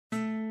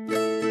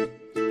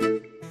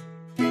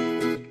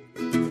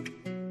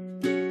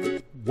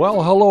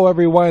Well, hello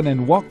everyone,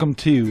 and welcome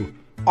to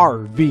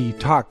RV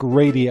Talk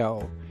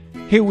Radio.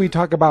 Here we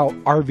talk about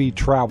RV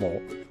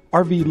travel,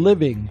 RV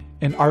living,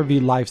 and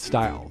RV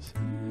lifestyles.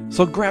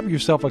 So grab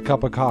yourself a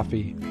cup of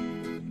coffee,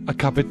 a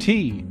cup of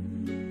tea,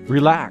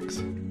 relax,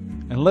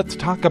 and let's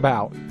talk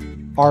about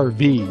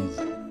RVs.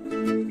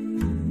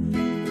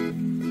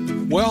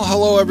 Well,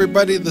 hello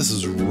everybody, this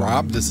is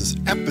Rob. This is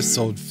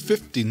episode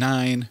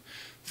 59.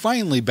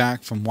 Finally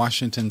back from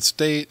Washington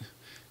State.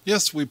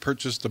 Yes, we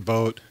purchased a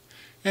boat.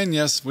 And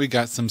yes, we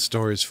got some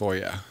stories for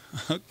you.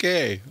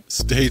 Okay,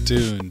 stay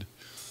tuned.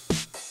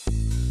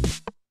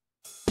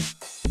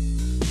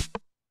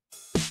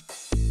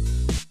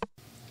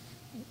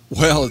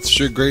 Well, it's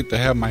sure great to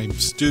have my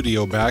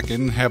studio back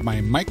and have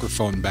my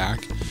microphone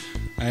back.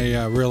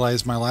 I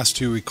realized my last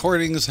two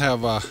recordings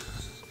have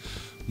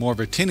more of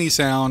a tinny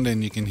sound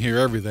and you can hear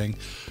everything.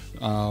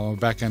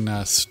 Back in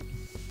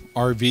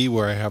RV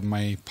where I have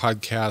my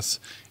podcast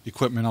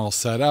equipment all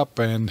set up,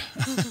 and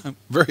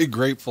very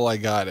grateful I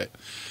got it.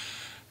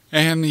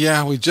 And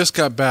yeah, we just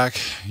got back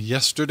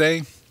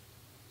yesterday,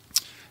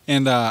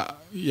 and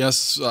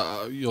yes,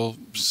 you'll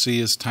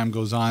see as time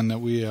goes on that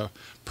we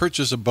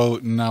purchased a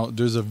boat, and now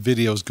there's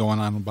videos going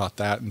on about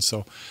that. And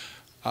so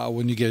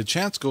when you get a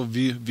chance, go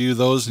view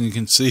those and you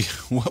can see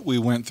what we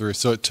went through.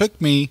 So it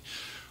took me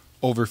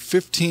over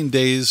 15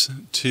 days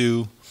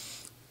to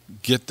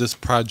get this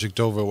project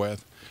over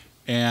with,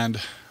 and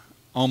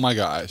oh my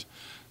gosh,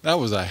 that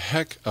was a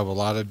heck of a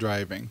lot of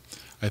driving.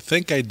 I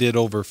think I did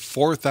over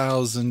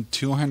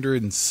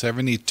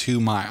 4,272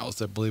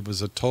 miles, I believe was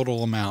the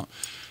total amount,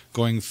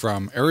 going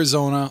from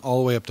Arizona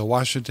all the way up to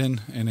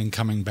Washington and then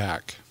coming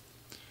back.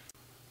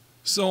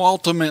 So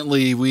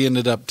ultimately, we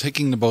ended up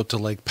taking the boat to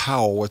Lake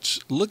Powell, which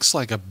looks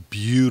like a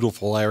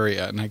beautiful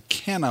area, and I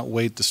cannot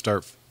wait to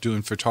start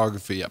doing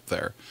photography up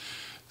there.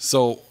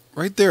 So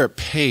right there at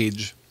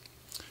Page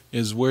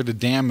is where the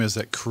dam is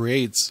that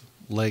creates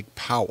Lake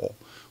Powell,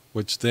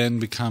 which then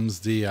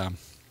becomes the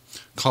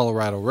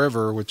Colorado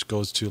River, which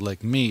goes to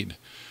Lake Mead.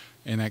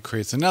 And that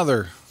creates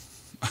another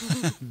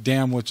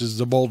dam, which is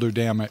the Boulder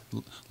Dam at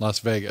Las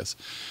Vegas.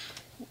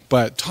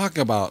 But talk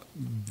about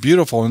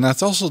beautiful, and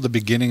that's also the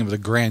beginning of the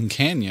Grand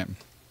Canyon.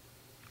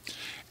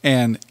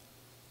 And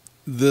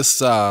this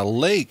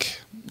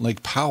Lake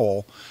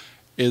Powell,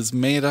 is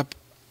made up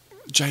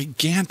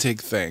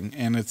gigantic thing,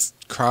 and it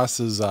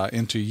crosses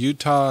into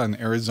Utah and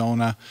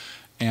Arizona,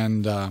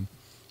 and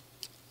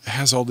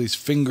has all these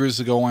fingers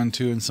to go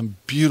into and some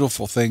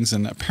beautiful things.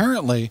 And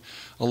apparently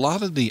a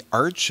lot of the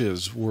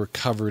arches were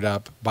covered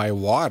up by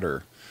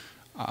water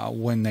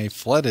when they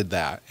flooded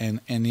that. And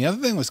the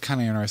other thing was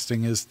kind of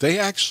interesting is they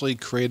actually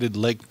created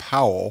Lake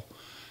Powell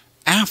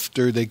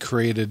after they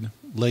created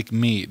Lake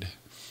Mead.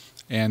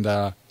 And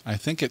I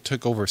think it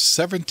took over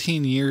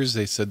 17 years,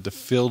 they said, to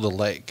fill the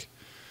lake.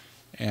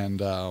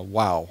 And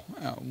wow,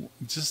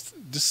 just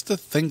to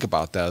think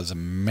about that is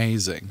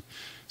amazing.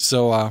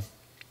 So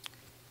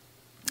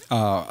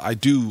I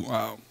do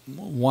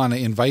want to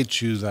invite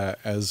you that,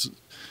 as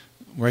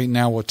right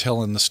now we're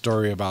telling the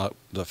story about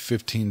the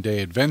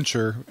 15-day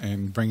adventure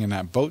and bringing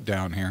that boat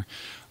down here.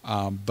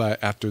 But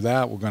after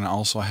that, we're going to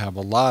also have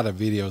a lot of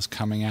videos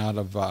coming out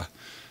of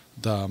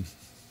the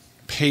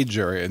Page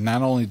area. And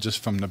not only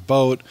just from the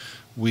boat,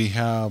 we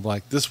have,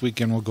 like this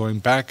weekend, we're going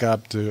back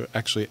up to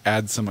actually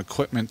add some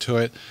equipment to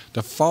it.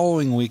 The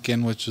following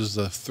weekend, which is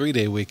the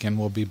 3-day weekend,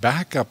 we'll be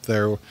back up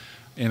there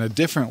in a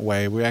different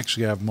way. We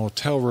actually have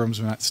motel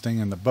rooms. We're not staying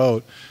in the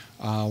boat.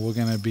 We're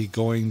going to be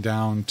going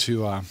down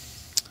to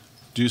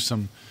do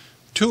some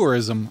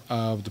tourism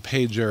of the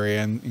Page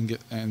area, and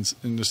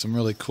there's some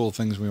really cool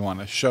things we want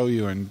to show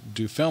you and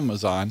do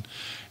films on.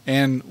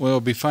 And what will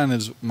be fun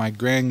is my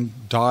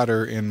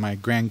granddaughter and my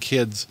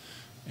grandkids,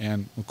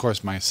 and of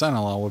course my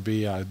son-in-law will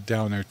be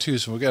down there too.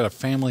 So we'll get a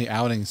family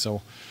outing,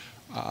 so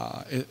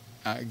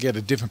get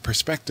a different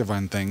perspective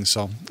on things.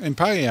 So, and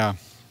probably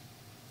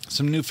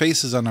some new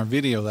faces on our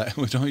video that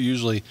we don't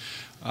usually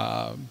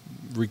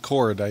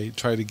record. I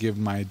try to give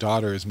my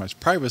daughter as much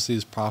privacy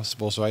as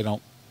possible so I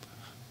don't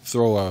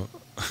throw a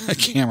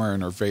camera in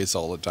her face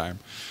all the time.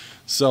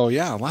 So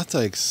yeah, lots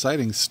of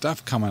exciting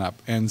stuff coming up.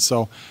 And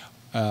so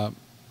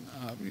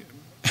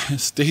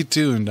stay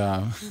tuned.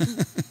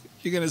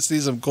 You're going to see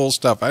some cool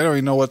stuff. I don't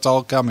even know what's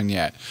all coming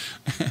yet.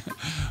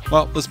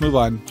 Well, let's move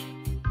on.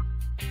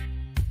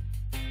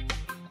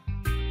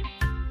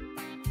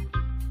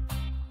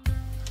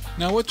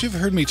 Now, what you've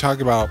heard me talk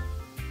about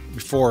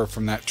before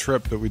from that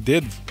trip that we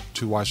did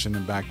to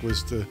Washington back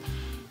was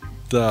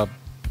the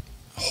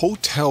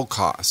hotel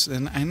costs.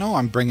 And I know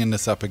I'm bringing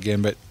this up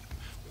again, but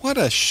what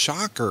a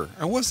shocker.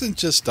 It wasn't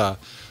just a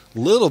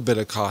little bit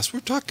of cost. We're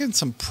talking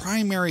some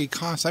primary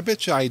costs. I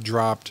bet you I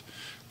dropped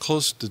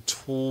close to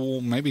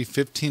maybe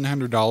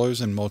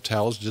 $1,500 in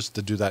motels just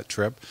to do that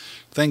trip.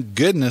 Thank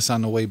goodness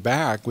on the way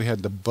back we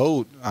had the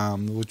boat,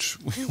 which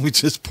we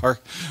just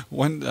parked.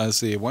 One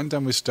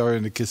time we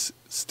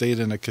stayed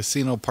in a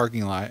casino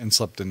parking lot and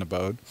slept in the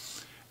boat,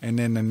 and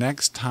then the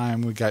next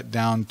time we got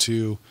down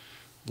to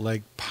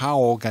Lake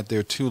Powell, got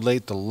there too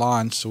late to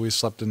launch, so we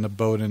slept in the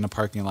boat in the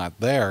parking lot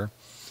there.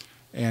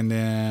 And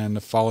then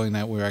the following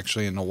night, we were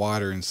actually in the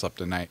water and slept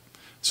a night.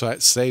 So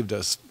that saved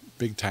us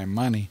big time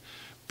money.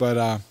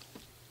 But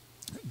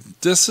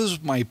this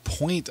is my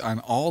point on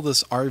all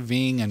this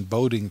RVing and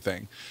boating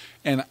thing.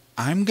 And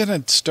I'm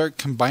going to start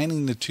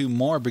combining the two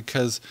more,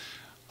 because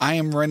I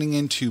am running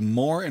into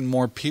more and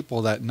more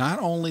people that not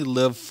only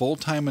live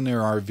full-time in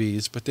their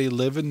RVs, but they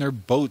live in their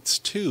boats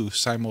too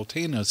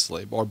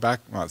simultaneously, or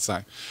back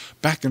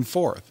and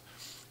forth.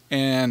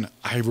 And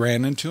I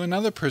ran into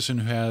another person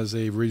who has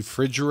a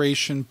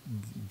refrigeration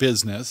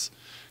business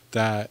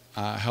that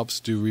helps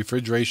do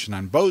refrigeration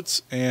on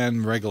boats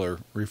and regular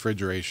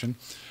refrigeration.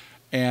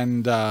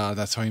 And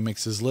that's how he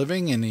makes his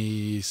living. And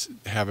he's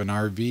have an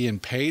RV in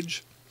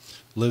Page,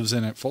 lives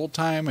in it full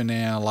time. And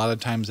then a lot of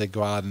times they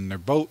go out in their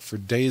boat for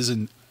days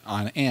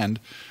on end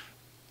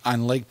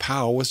on Lake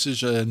Powell, which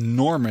is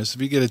enormous.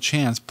 If you get a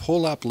chance,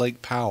 pull up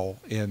Lake Powell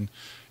in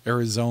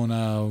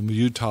Arizona,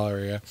 Utah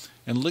area,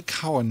 and look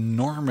how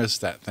enormous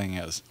that thing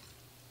is.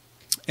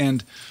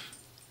 And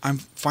I'm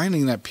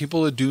finding that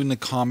people are doing the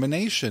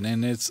combination,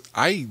 and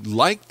I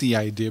like the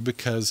idea,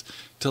 because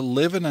to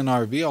live in an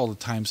RV all the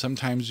time,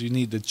 sometimes you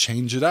need to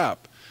change it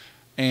up.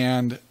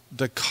 And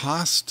the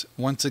cost,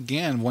 once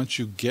again, once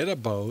you get a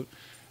boat,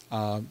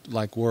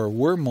 like where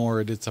we're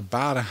moored, it's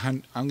about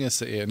I'm going to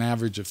say an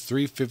average of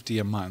 $350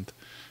 a month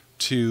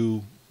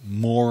to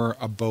moor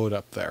a boat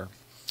up there.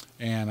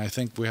 And I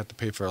think we have to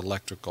pay for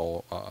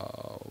electrical,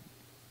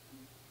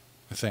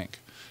 I think.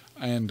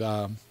 And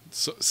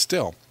so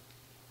still,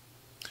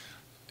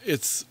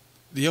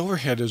 the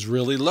overhead is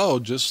really low,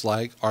 just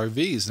like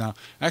RVs. Now,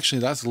 actually,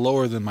 that's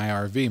lower than my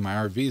RV. My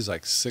RV is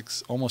like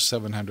almost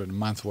 $700 a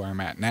month where I'm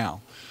at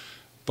now.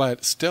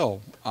 But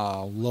still,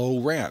 low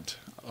rent.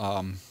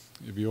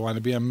 If you want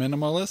to be a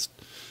minimalist,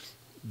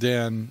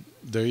 then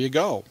there you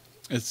go.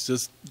 It's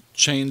just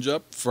change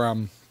up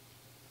from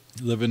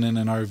living in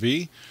an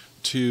RV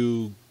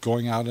to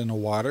going out in the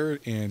water,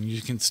 and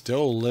you can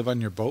still live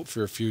on your boat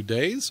for a few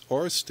days,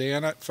 or stay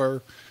on it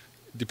for,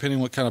 depending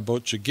what kind of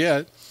boat you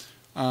get.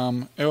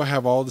 It will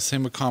have all the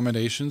same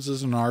accommodations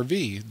as an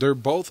RV. They're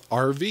both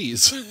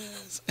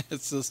RVs.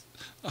 It's just,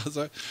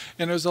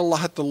 and there's a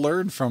lot to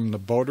learn from the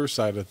boater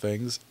side of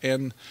things,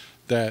 and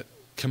that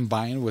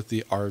combined with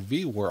the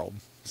RV world.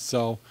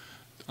 So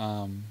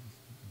don't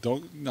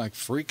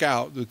freak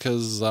out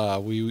because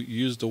we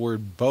use the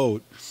word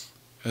boat,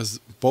 as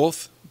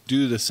both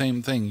do the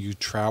same thing. You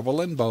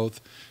travel in both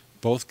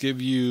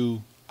give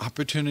you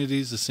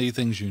opportunities to see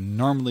things you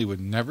normally would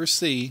never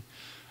see,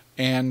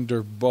 and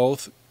they're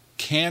both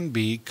can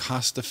be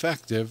cost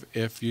effective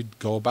if you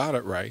go about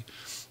it right.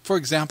 For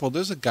example,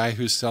 there's a guy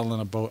who's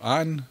selling a boat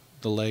on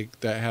the lake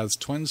that has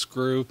twin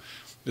screw.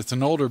 It's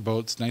an older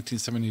boat. It's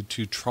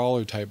 1972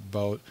 trawler type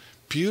boat.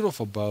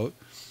 Beautiful boat.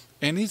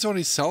 And he's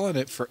only selling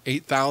it for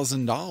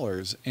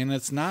 $8,000, and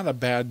it's not a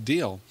bad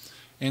deal.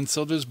 And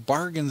so there's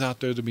bargains out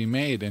there to be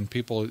made, and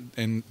people,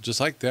 and just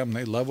like them,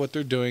 they love what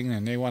they're doing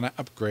and they want to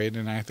upgrade,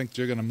 and I think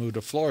they're going to move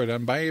to Florida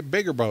and buy a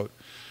bigger boat.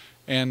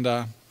 And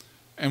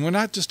we're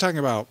not just talking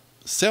about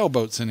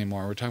sailboats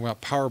anymore. We're talking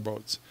about power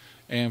boats.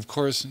 And of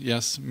course,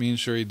 yes, me and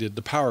Sherry did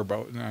the power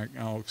boat, and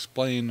I'll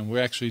explain, and we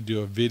actually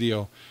do a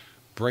video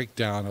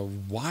breakdown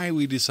of why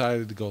we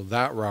decided to go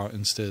that route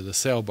instead of the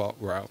sailboat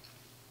route.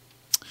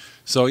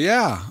 So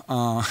yeah,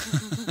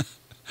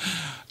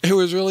 it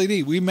was really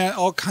neat. We met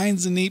all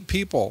kinds of neat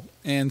people,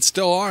 and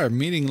still are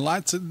meeting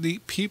lots of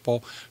neat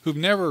people who've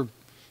never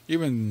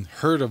even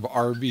heard of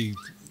RV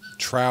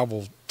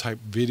travel type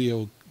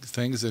video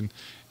things, and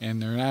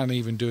they're not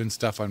even doing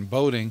stuff on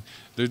boating.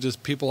 They're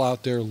just people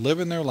out there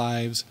living their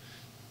lives,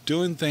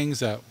 doing things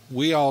that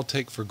we all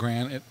take for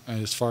granted.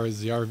 As far as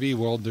the RV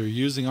world, they're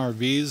using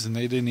RVs and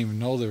they didn't even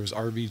know there was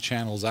RV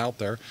channels out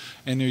there,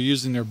 and they're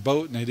using their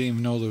boat and they didn't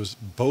even know there was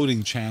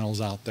boating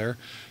channels out there.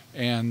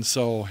 And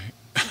so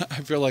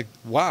I feel like,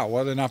 wow,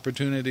 what an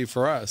opportunity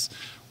for us.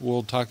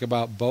 We'll talk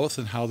about both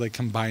and how they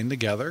combine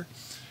together.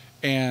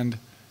 And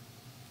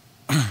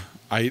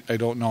I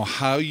don't know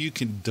how you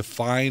can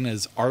define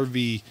as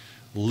RV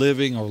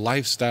living or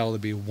lifestyle to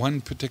be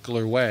one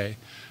particular way.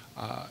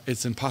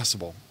 It's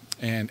impossible.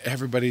 And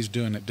everybody's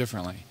doing it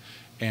differently.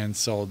 And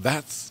so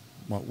that's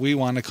what we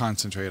want to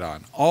concentrate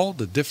on. All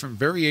the different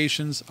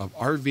variations of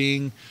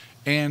RVing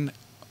and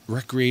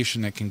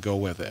recreation that can go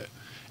with it.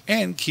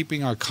 And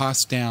keeping our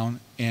costs down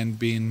and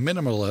being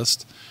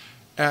minimalist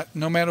at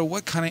no matter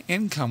what kind of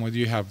income, whether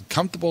you have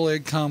comfortable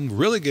income,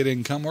 really good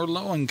income, or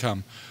low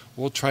income.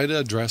 We'll try to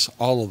address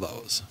all of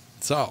those.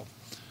 So,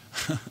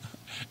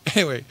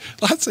 anyway,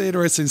 lots of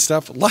interesting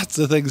stuff, lots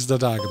of things to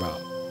talk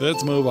about.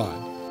 Let's move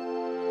on.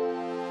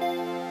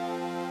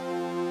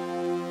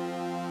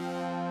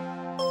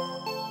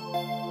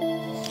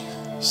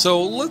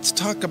 So let's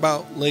talk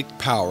about Lake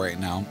Powell right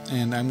now,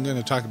 and I'm going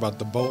to talk about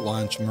the boat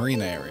launch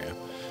marina area.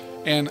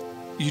 And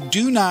you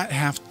do not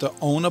have to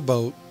own a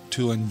boat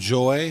to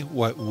enjoy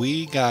what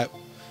we got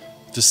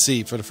to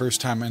see for the first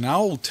time, and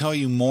I'll tell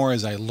you more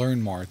as I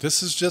learn more.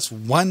 This is just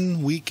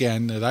one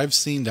weekend that I've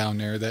seen down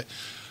there that,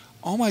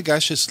 oh my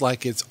gosh, it's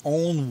like its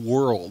own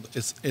world.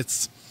 It's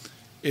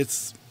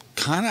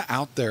kind of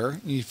out there.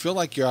 You feel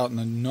like you're out in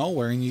the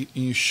nowhere, and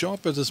you show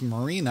up at this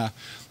marina,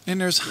 and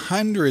there's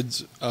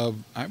hundreds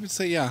of, I would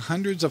say,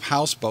 hundreds of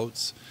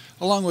houseboats,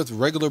 along with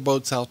regular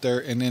boats out there,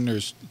 and then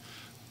there's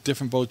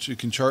different boats you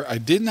can charter. I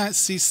did not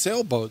see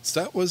sailboats.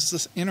 That was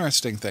this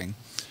interesting thing.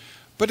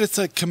 But it's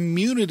a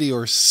community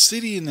or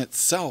city in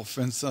itself,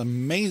 and it's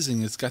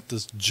amazing. It's got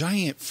this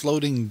giant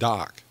floating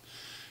dock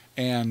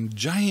and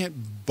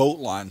giant boat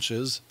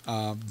launches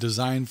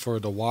designed for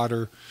the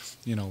water,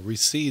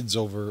 recedes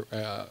over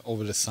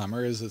the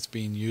summer as it's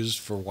being used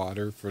for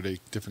water for the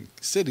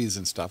different cities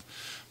and stuff.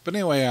 But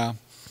anyway,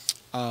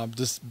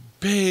 this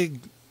big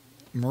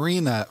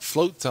marina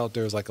floats out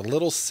there is like a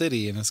little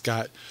city, and it's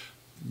got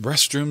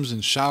restrooms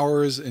and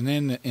showers, and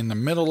then in the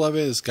middle of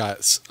it, it's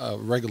got a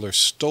regular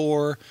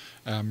store,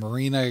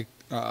 marina,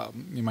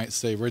 you might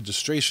say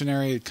registration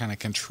area. It kind of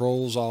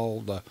controls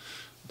all the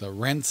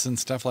rents and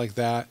stuff like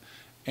that,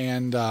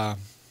 and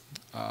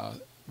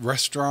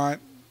restaurant.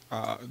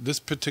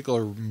 This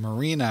particular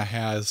marina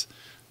has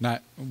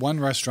not one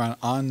restaurant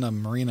on the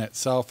marina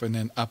itself, and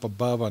then up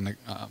above on the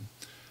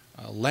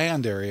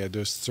land area,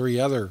 there's 3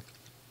 other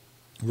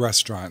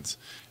restaurants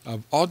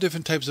of all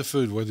different types of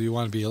food, whether you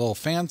want to be a little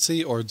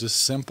fancy or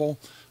just simple.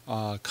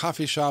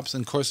 Coffee shops,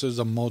 and of course there's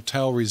a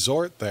motel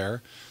resort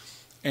there,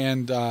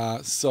 and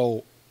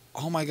so,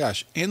 oh my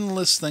gosh,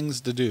 endless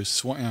things to do.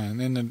 And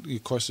then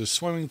of course there's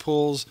swimming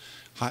pools,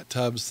 hot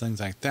tubs, things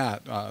like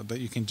that, that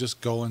you can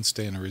just go and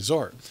stay in a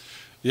resort.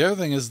 The other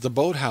thing is the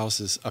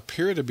boathouses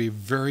appear to be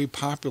very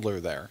popular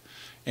there,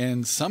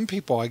 and some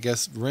people, I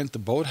guess, rent the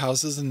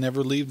boathouses and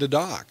never leave the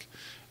dock.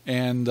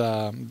 And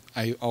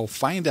I'll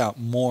find out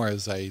more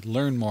as I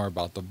learn more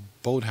about the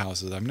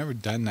boathouses. I've never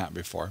done that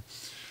before.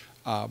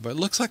 But it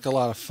looks like a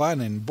lot of fun.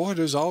 And boy,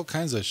 there's all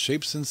kinds of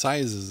shapes and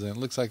sizes, and it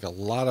looks like a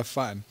lot of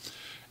fun.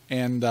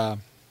 And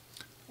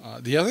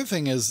the other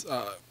thing is,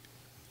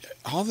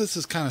 all this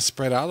is kind of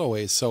spread out a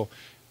ways. So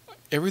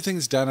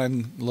everything's done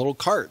on little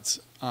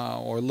carts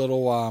or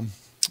little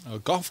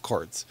golf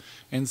carts.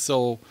 And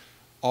so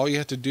all you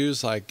have to do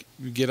is, like,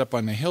 you get up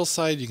on the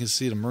hillside, you can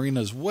see the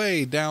marina's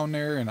way down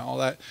there and all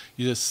that.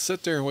 You just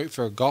sit there and wait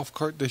for a golf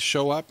cart to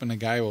show up, and the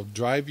guy will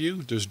drive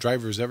you. There's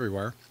drivers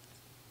everywhere.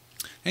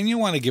 And you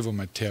want to give them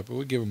a tip.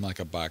 We give them like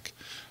 $1.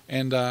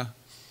 And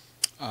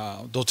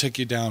they'll take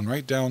you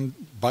right down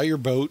by your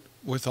boat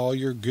with all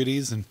your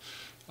goodies. And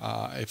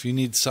if you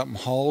need something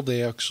hauled,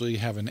 they actually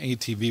have an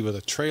ATV with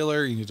a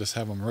trailer. You just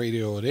have them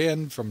radio it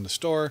in from the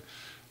store.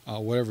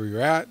 Wherever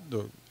you're at,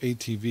 the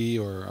ATV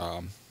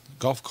or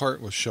golf cart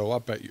will show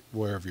up at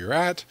wherever you're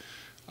at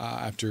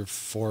after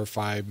 4 or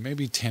 5,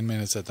 maybe 10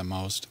 minutes at the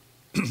most,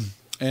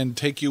 and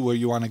take you where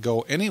you want to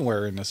go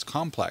anywhere in this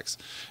complex.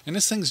 And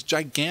this thing's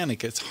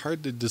gigantic. It's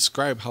hard to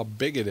describe how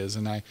big it is,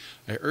 and I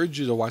urge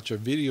you to watch our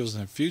videos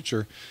in the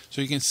future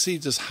so you can see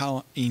just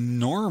how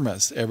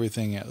enormous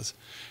everything is.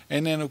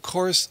 And then, of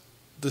course,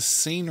 the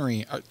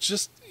scenery,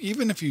 just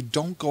even if you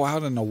don't go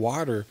out in the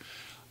water,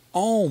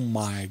 oh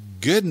my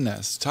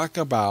goodness, talk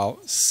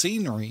about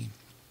scenery.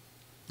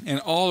 And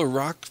all the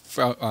rock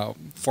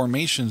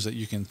formations that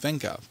you can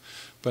think of.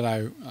 But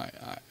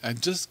I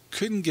just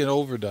couldn't get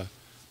over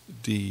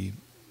the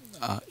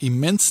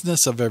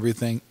immenseness of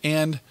everything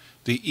and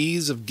the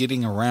ease of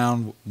getting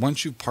around.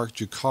 Once you've parked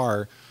your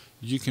car,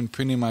 you can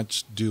pretty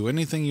much do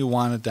anything you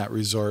want at that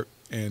resort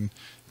and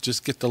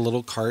just get the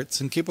little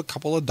carts and keep a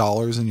couple of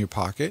dollars in your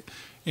pocket.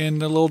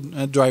 And the little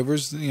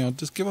drivers,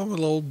 just give them a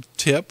little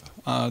tip.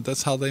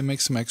 That's how they make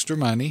some extra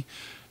money.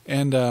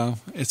 And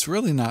it's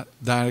really not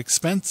that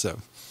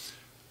expensive.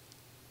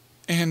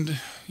 And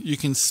you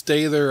can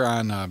stay there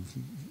on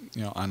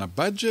a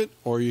budget,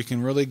 or you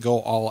can really go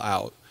all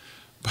out.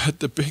 But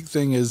the big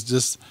thing is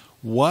just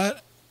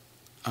what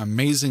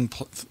amazing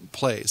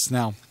place.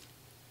 Now,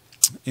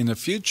 in the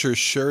future,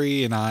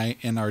 Sherry and I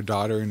and our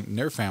daughter and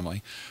their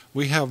family,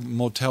 we have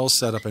motels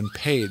set up in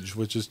Page,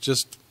 which is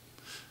just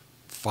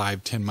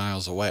 5-10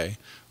 miles away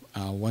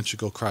once you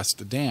go across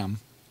the dam.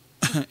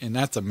 And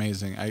that's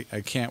amazing.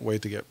 I can't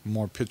wait to get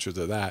more pictures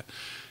of that.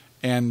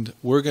 And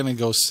we're going to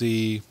go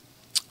see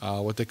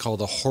what they call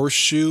the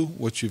horseshoe,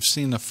 which you've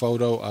seen the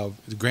photo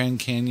of the Grand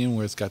Canyon,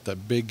 where it's got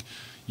that big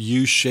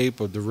U shape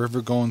of the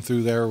river going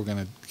through there. We're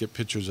going to get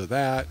pictures of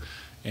that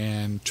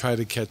and try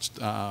to catch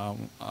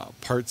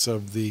parts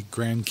of the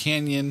Grand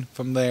Canyon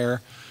from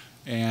there.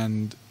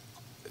 And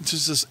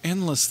it's just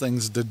endless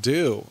things to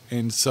do.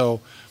 And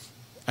so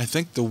I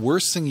think the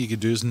worst thing you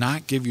could do is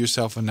not give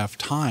yourself enough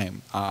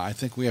time. I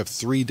think we have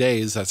 3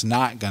 days. That's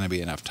not going to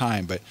be enough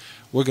time, but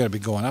we're going to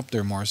be going up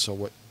there more. So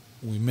what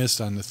we missed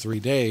on the 3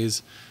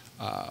 days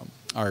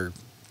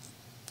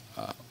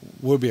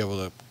we'll be able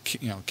to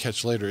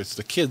catch later. It's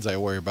the kids I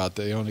worry about.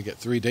 They only get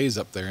 3 days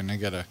up there, and they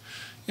got to,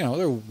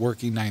 they're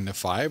working 9 to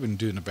 5 and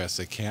doing the best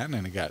they can,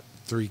 and they got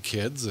 3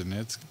 kids, and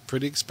it's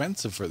pretty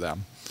expensive for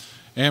them.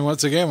 And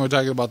once again, we're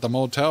talking about the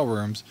motel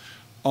rooms.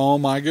 Oh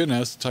my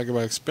goodness, talk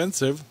about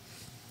expensive.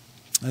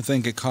 I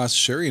think it cost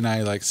Sherry and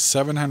I like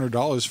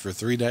 $700 for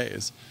 3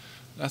 days.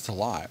 That's a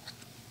lot.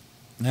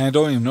 And I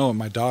don't even know what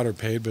my daughter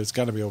paid, but it's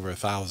got to be over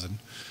 $1,000.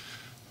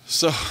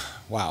 So,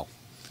 wow.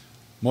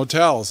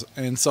 motels.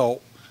 And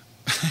so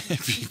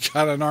if you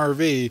got an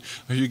RV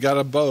or you got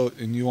a boat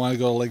and you want to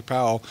go to Lake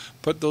Powell,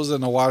 put those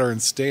in the water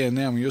and stay in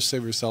them. You'll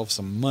save yourself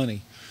some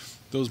money.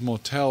 Those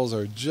motels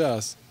are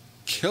just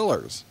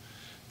killers.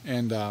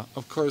 And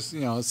of course,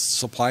 it's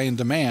supply and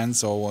demand.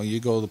 So when you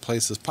go to the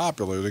place that's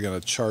popular, they're going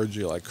to charge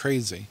you like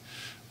crazy.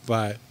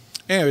 But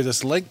anyway,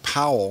 this Lake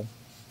Powell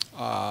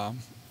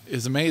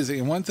is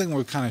amazing. And one thing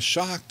we're kind of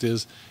shocked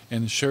is,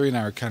 and Sherry and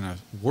I are kind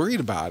of worried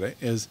about it,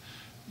 is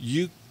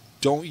you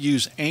don't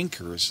use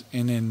anchors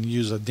and then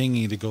use a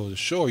dinghy to go to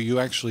shore. You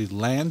actually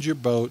land your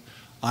boat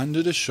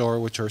onto the shore,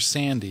 which are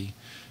sandy.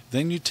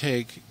 Then you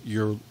take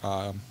your,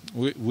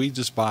 we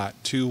just bought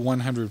 2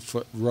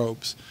 100-foot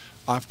ropes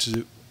off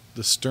to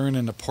the stern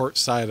and the port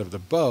side of the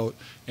boat,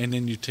 and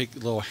then you take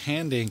little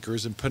hand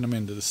anchors and put them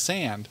into the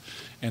sand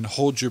and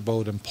hold your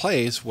boat in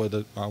place with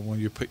when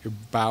you put your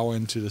bow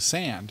into the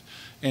sand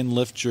and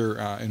lift your,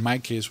 in my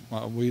case,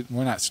 we're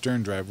not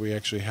stern drive, we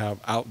actually have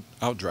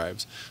out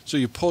drives. So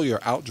you pull your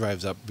out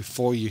drives up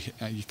before you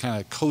kind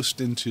of coast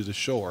into the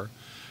shore,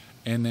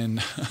 and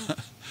then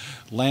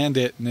land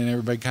it, and then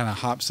everybody kind of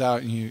hops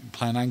out and you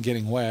plan on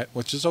getting wet,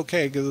 which is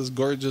okay because it's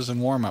gorgeous and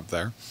warm up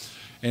there.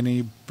 And then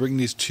you bring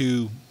these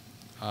 2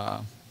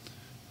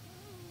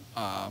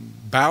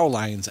 bow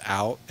lines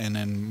out and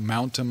then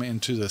mount them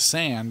into the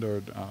sand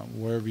or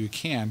wherever you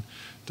can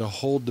to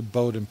hold the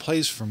boat in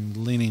place from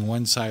leaning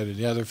one side or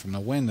the other from the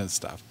wind and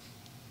stuff.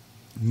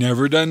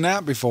 Never done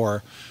that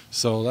before,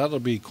 so that'll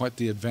be quite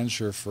the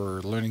adventure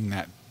for learning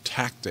that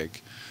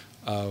tactic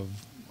of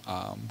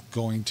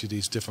going to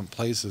these different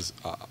places,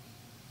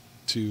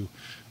 to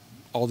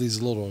all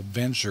these little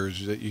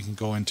adventures that you can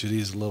go into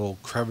these little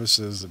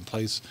crevices and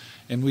place.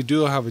 And we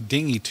do have a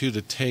dinghy too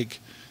to take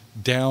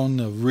down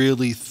the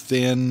really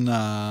thin,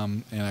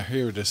 and I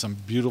hear there's some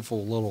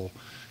beautiful little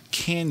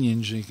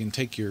canyons you can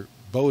take your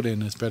boat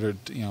in. It's better,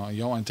 you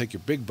don't want to take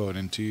your big boat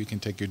into, you can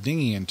take your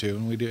dinghy into,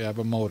 and we do have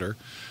a motor.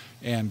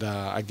 And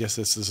I guess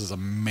this is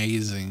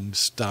amazing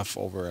stuff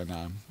over in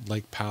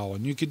Lake Powell.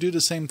 And you could do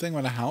the same thing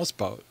with a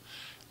houseboat.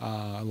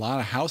 A lot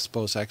of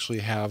houseboats actually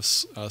have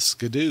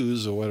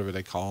skidoos, or whatever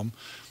they call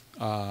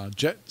them,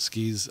 jet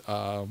skis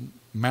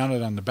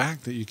mounted on the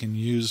back that you can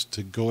use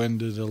to go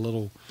into the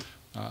little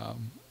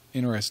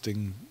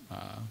interesting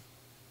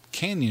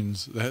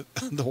canyons that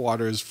the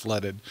water is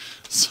flooded.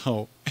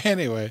 So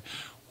anyway,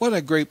 what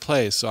a great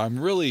place. So I'm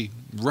really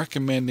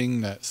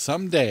recommending that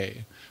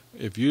someday,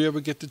 if you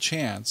ever get the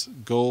chance,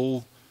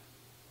 go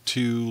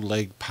to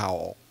Lake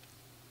Powell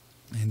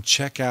and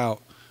check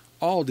out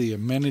all the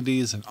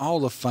amenities and all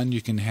the fun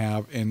you can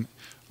have. And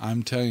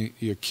I'm telling you,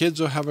 your kids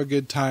will have a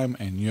good time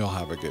and you'll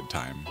have a good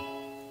time.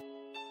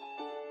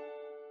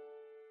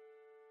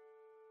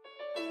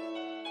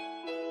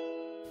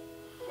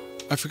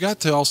 I forgot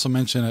to also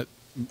mention it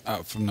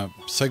from the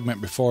segment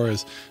before,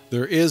 is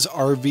there is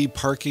RV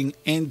parking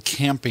and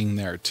camping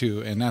there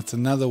too. And that's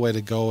another way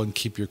to go and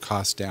keep your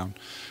costs down.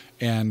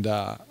 And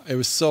it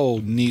was so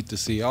neat to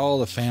see all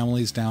the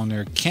families down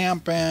there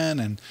camping,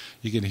 and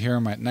you could hear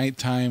them at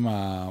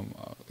nighttime,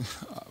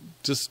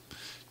 just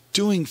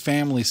doing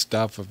family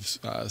stuff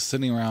of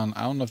sitting around.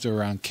 I don't know if they're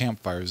around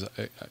campfires.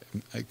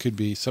 It could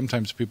be.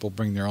 Sometimes people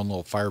bring their own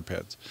little fire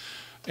pits.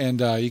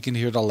 And you can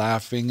hear the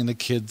laughing and the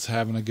kids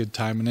having a good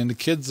time. And then the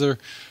kids are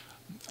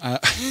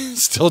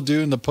still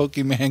doing the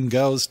Pokemon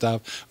Go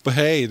stuff. But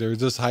hey, they're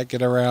just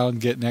hiking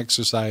around, getting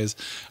exercise.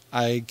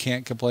 I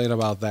can't complain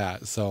about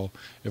that. So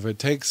if it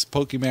takes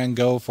Pokemon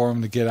Go for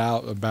them to get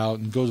out about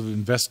and go to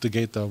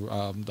investigate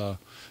the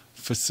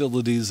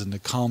facilities and the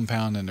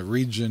compound and the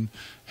region,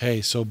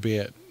 hey, so be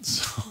it.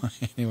 So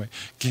anyway,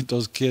 get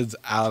those kids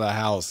out of the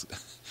house.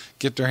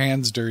 Get their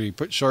hands dirty.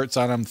 Put shorts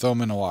on them. Throw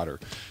them in the water.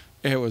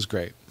 It was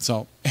great.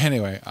 So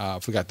anyway, I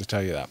forgot to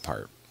tell you that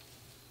part.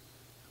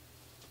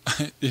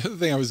 The other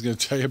thing I was going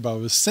to tell you about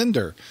was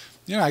Cinder.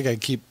 I got to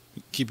keep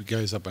you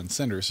guys up on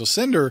Cinder. So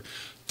Cinder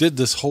did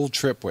this whole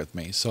trip with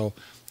me. So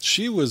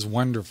she was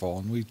wonderful,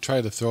 and we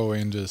tried to throw her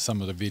into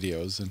some of the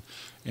videos.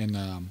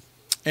 And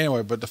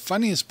anyway, but the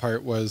funniest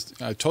part was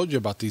I told you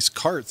about these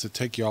carts that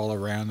take you all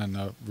around in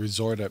the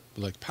resort at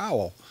Lake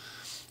Powell.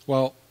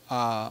 Well,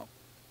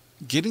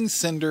 getting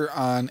Cinder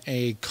on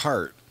a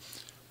cart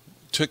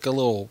took a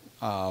little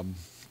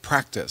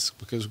practice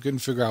because we couldn't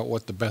figure out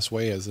what the best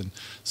way is. And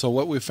so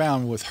what we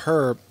found with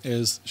her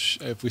is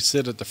if we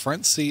sit at the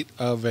front seat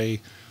of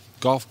a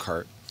golf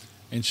cart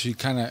and she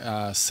kind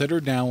of sit her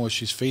down where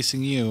she's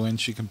facing you and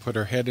she can put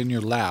her head in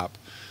your lap,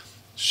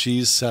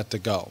 she's set to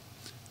go.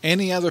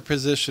 Any other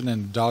position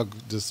and the dog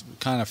just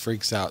kind of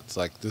freaks out. It's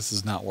like, this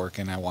is not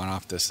working. I want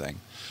off this thing.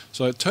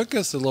 So it took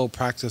us a little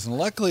practice, and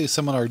luckily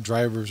some of our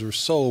drivers were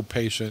so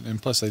patient,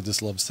 and plus they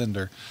just love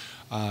Cinder,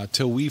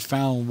 till we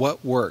found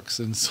what works.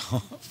 And so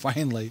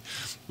finally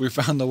we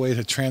found a way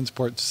to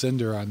transport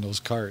Cinder on those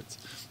carts.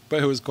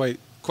 But it was quite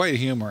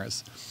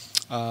humorous.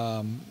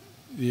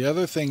 The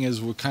other thing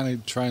is we're kind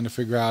of trying to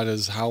figure out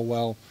is how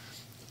well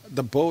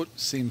the boat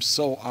seems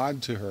so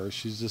odd to her.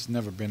 She's just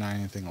never been on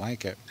anything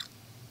like it.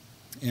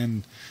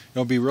 And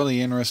it'll be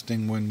really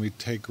interesting when we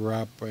take her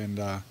up and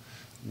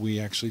we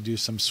actually do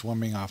some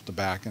swimming off the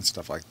back and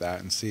stuff like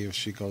that, and see if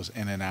she goes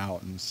in and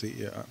out, and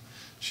see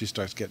she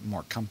starts getting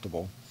more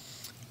comfortable.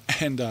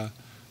 And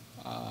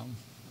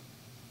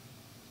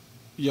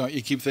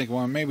you keep thinking,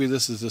 well, maybe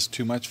this is just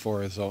too much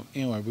for her. So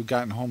anyway, we've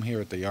gotten home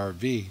here at the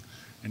RV,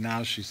 and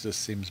now she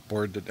just seems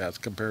bored to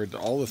death compared to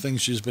all the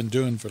things she's been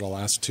doing for the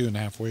last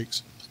 2.5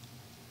 weeks.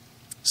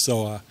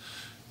 So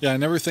I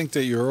never think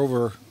that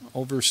you're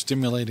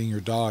overstimulating your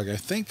dog. I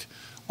think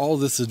all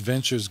this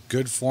adventure is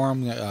good for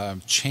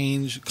them.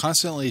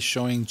 Constantly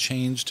showing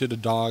change to the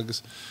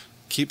dogs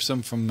keeps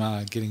them from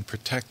getting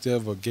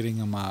protective or getting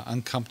them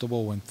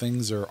uncomfortable when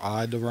things are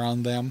odd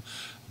around them.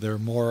 They're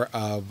more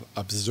of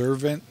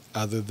observant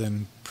other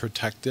than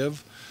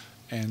protective.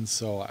 And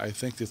so I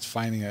think it's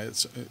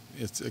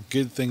it's a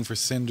good thing for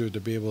Cinder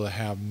to be able to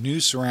have new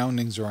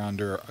surroundings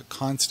around her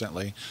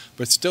constantly,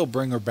 but still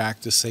bring her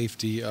back to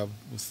safety of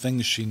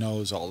things she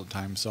knows all the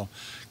time. So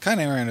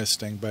kind of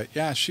interesting. But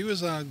yeah, she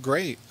was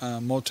great.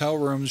 Motel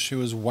rooms, she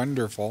was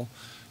wonderful.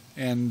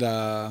 And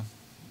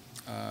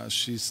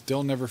she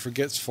still never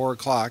forgets 4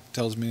 o'clock,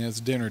 tells me it's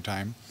dinner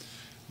time.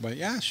 But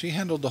yeah, she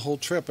handled the whole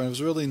trip. And it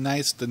was really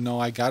nice to know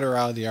I got her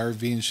out of the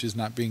RV and she's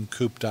not being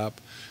cooped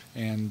up.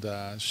 And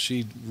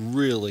she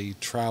really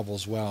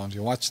travels well. And if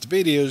you watch the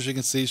videos, you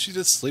can see she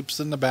just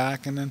sleeps in the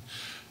back. And then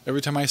every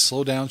time I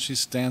slow down, she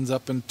stands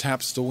up and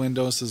taps the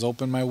window, says,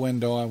 "Open my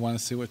window. I want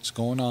to see what's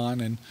going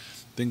on." And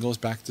then goes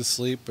back to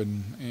sleep.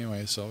 And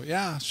anyway, so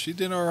yeah, she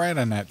did all right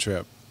on that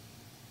trip.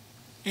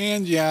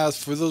 And yeah,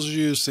 for those of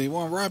you who say,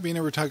 "Well, Rob, you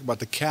never talk about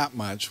the cat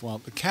much."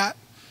 Well, the cat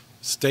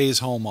stays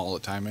home all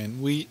the time.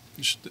 And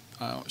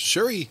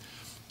Sherry,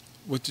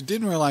 what you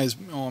didn't realize,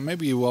 well,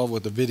 maybe you will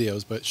with the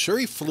videos, but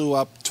Sherry flew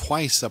up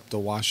twice up to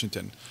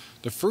Washington.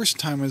 The first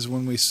time is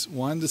when we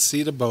wanted to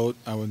see the boat.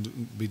 I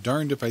would be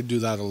darned if I do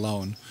that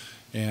alone,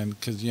 and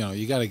because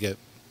you got to get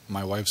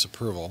my wife's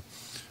approval.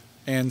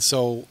 And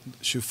so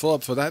she flew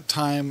up for that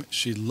time.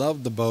 She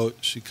loved the boat.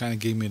 She kind of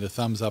gave me the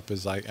thumbs up,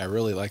 as like, "I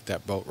really like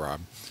that boat, Rob."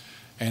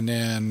 And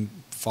then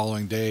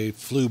following day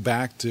flew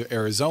back to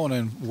Arizona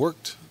and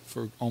worked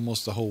for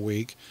almost the whole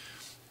week.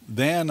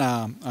 Then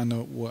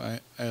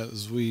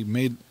as we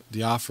made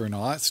the offer and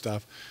all that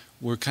stuff,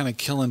 we're kind of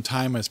killing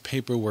time as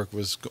paperwork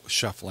was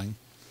shuffling.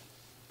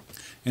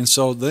 And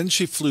so then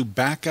she flew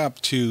back up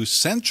to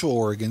Central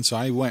Oregon. So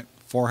I went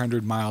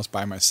 400 miles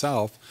by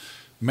myself,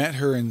 met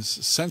her in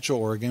Central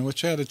Oregon,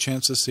 which I had a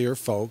chance to see her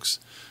folks.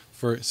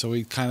 So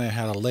we kind of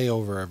had a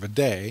layover of a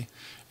day,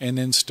 and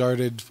then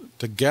started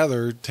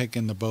together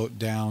taking the boat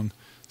down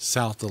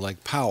south of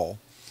Lake Powell.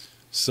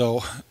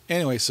 So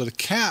anyway, so the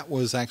cat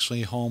was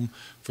actually home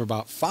for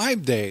about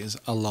 5 days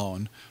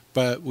alone,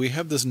 but we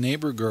have this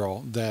neighbor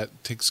girl that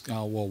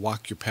will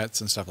walk your pets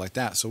and stuff like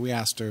that. So we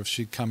asked her if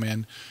she'd come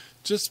in,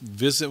 just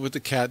visit with the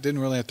cat. Didn't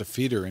really have to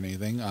feed her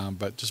anything,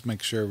 but just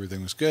make sure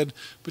everything was good.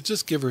 But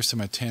just give her some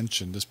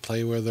attention, just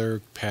play with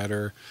her, pet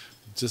her,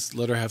 just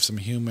let her have some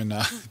human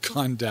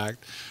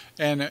contact.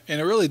 And it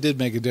really did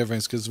make a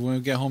difference, because when we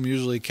get home,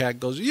 usually a cat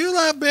goes, "You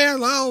love bear,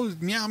 low,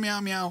 meow, meow,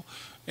 meow."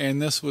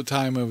 And this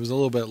time it was a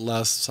little bit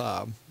less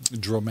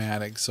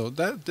dramatic. So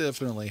that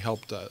definitely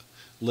helped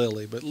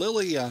Lily. But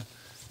Lily,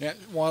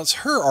 well, it's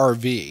her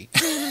RV.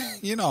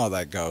 You know how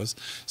that goes.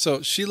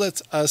 So she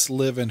lets us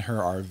live in her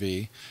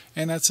RV,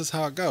 and that's just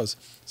how it goes.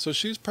 So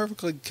she's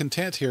perfectly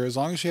content here as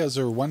long as she has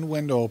her one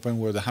window open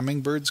where the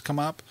hummingbirds come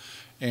up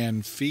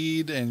and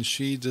feed, and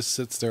she just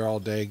sits there all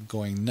day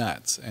going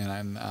nuts.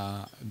 And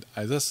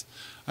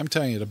I'm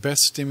telling you, the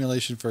best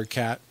stimulation for a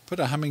cat, put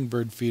a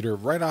hummingbird feeder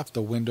right off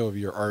the window of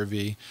your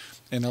RV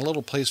and a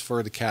little place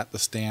for the cat to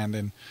stand.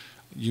 And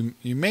you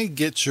may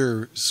get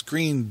your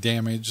screen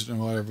damaged and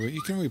whatever, but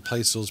you can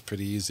replace those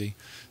pretty easy.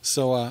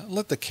 So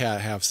let the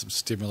cat have some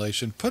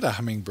stimulation. Put a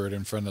hummingbird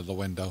in front of the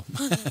window.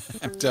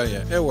 I tell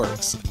you, it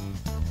works.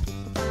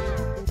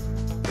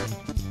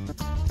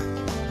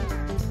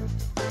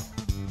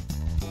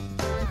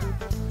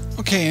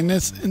 Okay, in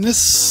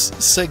this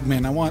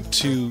segment, I want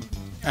to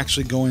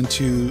actually go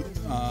into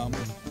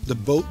the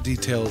boat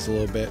details a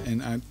little bit,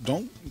 and I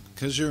don't,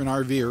 because you're an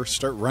RVer,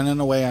 start running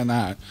away on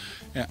that.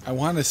 I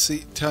want to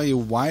tell you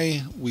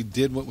why we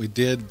did what we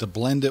did to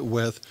blend it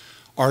with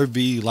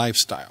RV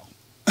lifestyle.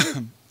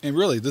 And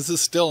really, this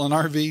is still an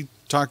RV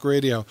talk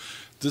radio.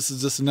 This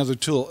is just another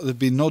tool. It'd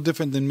be no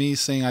different than me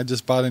saying I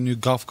just bought a new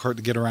golf cart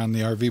to get around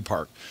the RV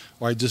park,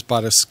 or I just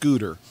bought a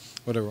scooter,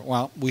 whatever.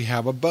 Well, we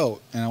have a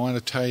boat, and I want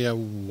to tell you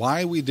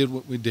why we did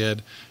what we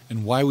did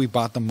and why we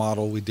bought the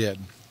model we did.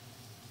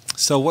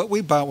 So what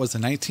we bought was a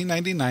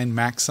 1999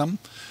 Maxim,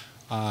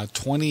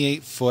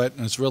 28 foot,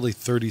 and it's really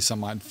 30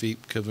 some odd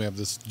feet because we have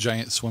this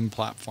giant swim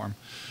platform.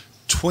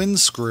 Twin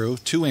screw,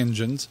 2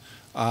 engines,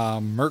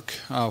 Merc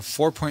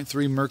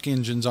 4.3 Merc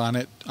engines on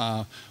it,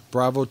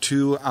 Bravo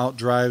 2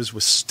 outdrives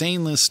with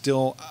stainless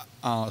steel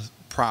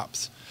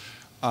props.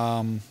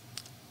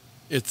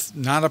 It's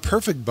not a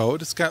perfect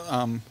boat. It's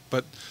got,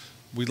 but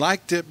we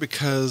liked it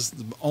because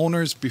the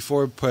owners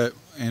before put,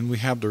 and we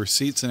have the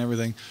receipts and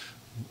everything,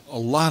 a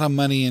lot of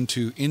money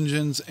into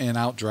engines and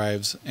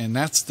outdrives, and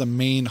that's the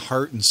main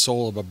heart and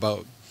soul of a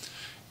boat.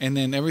 and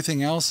then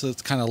everything else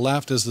that's kind of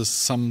left is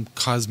some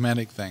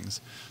cosmetic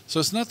things. So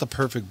it's not the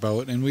perfect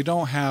boat, and we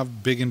don't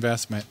have big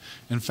investment.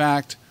 In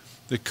fact,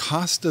 the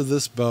cost of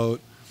this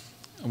boat,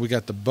 we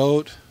got the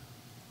boat,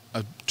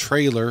 a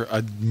trailer,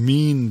 a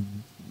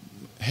mean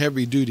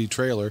heavy-duty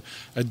trailer,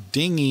 a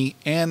dinghy,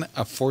 and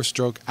a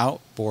 4-stroke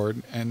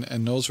outboard, and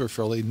those were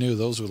fairly new.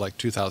 Those were like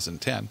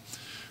 2010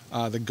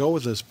 that go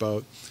with this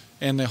boat,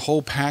 and the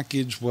whole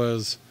package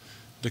was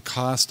the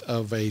cost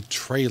of a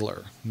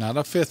trailer, not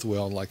a fifth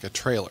wheel, like a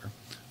trailer,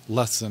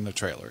 less than a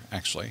trailer,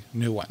 actually,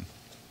 new one.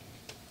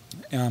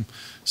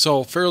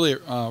 So fairly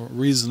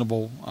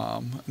reasonable,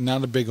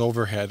 not a big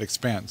overhead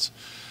expense.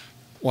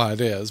 Well,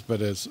 it is,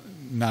 but it's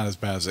not as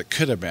bad as it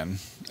could have been.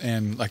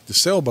 And like the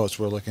sailboats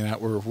we're looking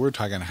at, we're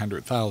talking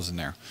 100,000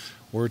 there.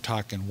 We're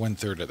talking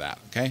 1/3 of that.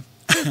 Okay,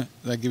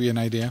 that give you an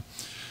idea.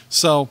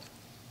 So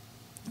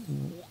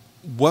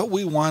what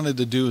we wanted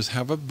to do is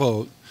have a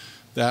boat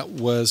that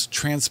was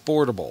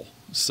transportable,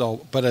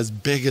 so but as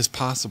big as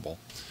possible,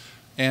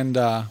 and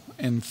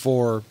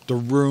for the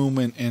room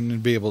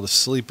and be able to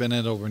sleep in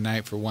it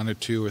overnight for 1 or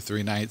 2 or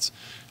 3 nights.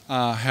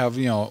 Have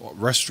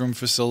restroom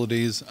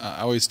facilities.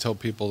 I always tell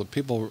people that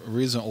the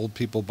reason old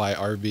people buy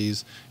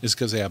RVs is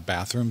because they have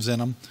bathrooms in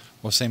them.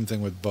 Well, same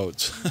thing with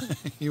boats.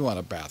 You want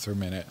a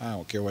bathroom in it. I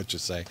don't care what you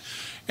say.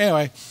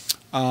 Anyway,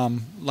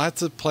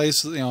 lots of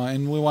places,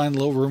 and we wanted a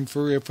little room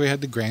for if we had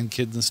the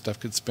grandkids and stuff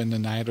could spend the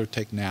night or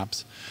take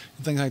naps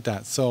and things like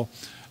that. So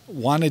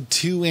wanted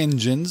 2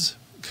 engines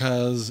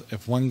because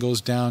if one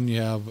goes down, you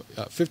have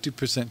a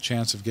 50%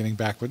 chance of getting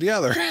back with the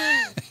other.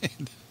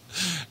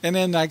 And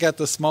then I got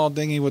the small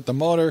dinghy with the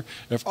motor.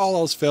 If all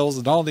else fails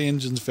and all the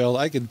engines fail,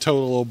 I can tow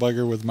the little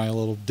bugger with my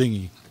little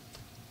dinghy.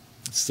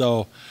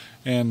 So,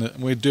 and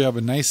we do have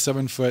a nice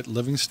 7-foot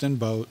Livingston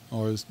boat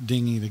or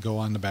dinghy to go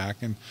on the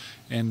back,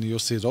 and you'll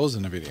see those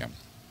in the video.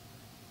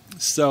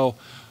 So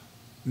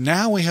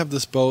now we have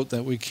this boat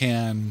that we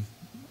can,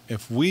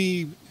 if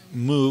we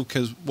move,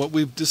 because what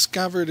we've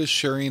discovered is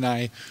Sherry and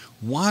I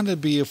want to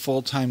be a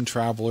full-time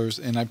travelers,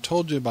 and I've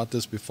told you about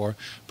this before,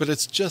 but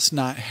it's just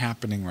not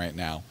happening right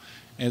now.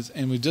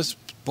 And we just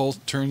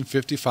both turned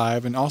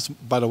 55, and also,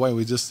 by the way,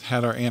 we just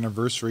had our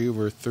anniversary.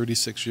 We're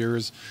 36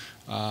 years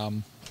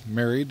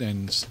married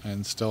and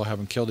still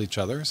haven't killed each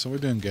other, so we're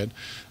doing good.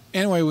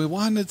 Anyway, we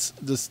wanted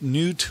this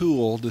new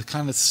tool to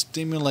kind of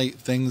stimulate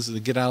things to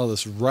get out of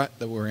this rut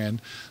that we're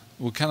in.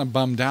 We're kind of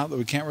bummed out that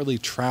we can't really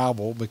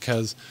travel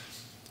because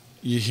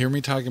you hear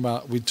me talking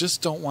about we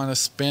just don't want to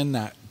spend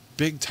that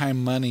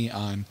big-time money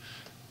on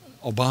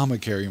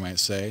Obamacare, you might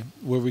say,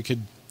 where we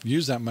could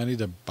use that money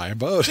to buy a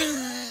boat.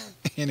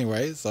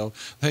 Anyway, so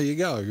there you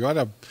go. You want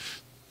to?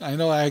 I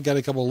know I got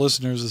a couple of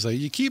listeners that say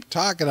you keep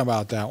talking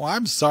about that. Well,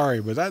 I'm sorry,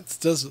 but that's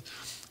just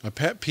a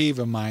pet peeve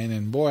of mine.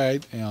 And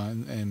boy,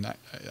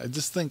 I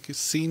just think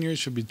seniors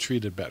should be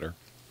treated better.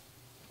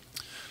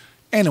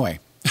 Anyway,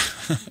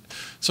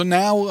 so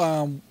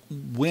now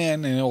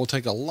and it will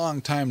take a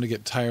long time to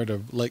get tired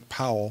of Lake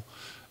Powell,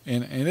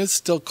 and it's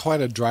still quite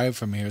a drive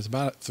from here. It's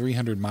about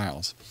 300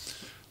 miles.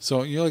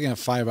 So you're looking at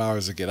 5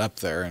 hours to get up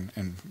there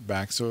and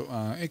back. So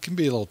it can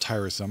be a little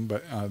tiresome,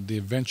 but the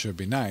adventure would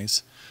be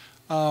nice.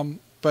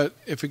 But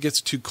if it gets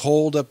too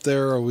cold up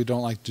there or we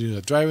don't like to do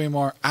the drive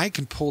anymore, I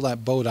can pull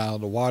that boat out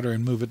of the water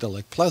and move it to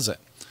Lake Pleasant,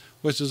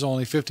 which is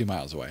only 50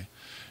 miles away.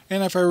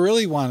 And if I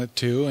really wanted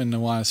to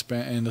and want to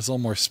spend and it's a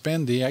little more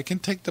spendy, I can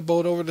take the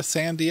boat over to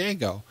San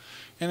Diego.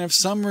 And if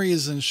some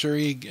reason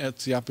Sherry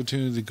gets the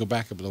opportunity to go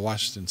back up to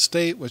Washington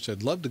State, which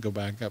I'd love to go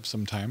back up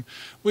sometime,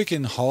 we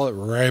can haul it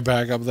right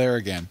back up there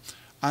again.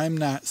 I'm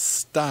not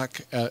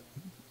stuck at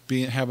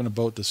having a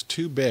boat that's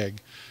too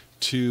big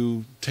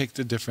to take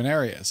to different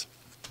areas.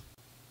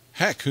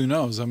 Heck, who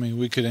knows? I mean,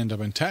 we could end up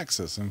in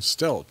Texas and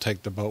still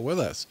take the boat with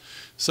us.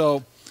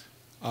 So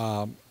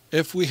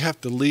if we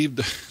have to leave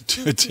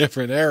to a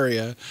different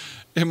area,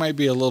 it might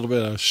be a little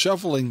bit of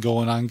shuffling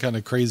going on, kind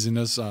of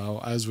craziness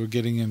as we're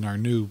getting in our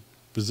new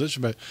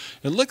position, but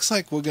it looks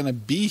like we're going to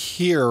be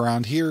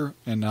around here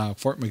in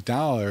Fort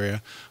McDowell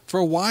area for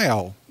a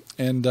while.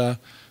 And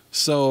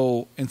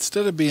so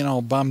instead of being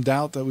all bummed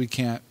out that we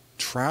can't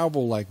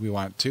travel like we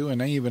want to,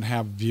 and I even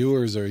have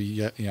viewers are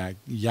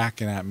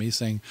yakking at me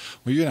saying,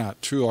 well, you're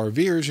not true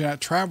RVers, you're not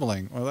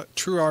traveling. Well,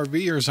 true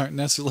RVers aren't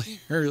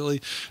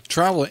necessarily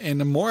traveling. And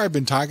the more I've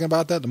been talking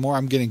about that, the more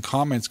I'm getting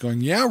comments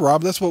going, yeah,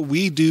 Rob, that's what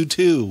we do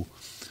too.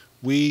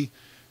 We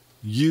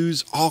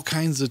use all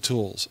kinds of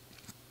tools.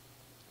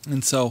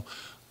 And so,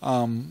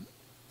 no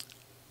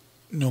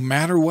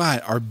matter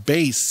what, our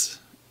base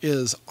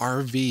is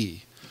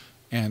RV.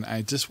 And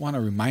I just want to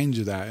remind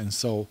you that. And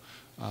so,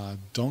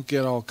 don't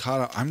get all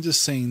caught up. I'm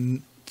just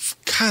saying,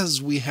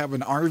 because we have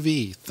an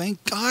RV,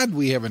 thank God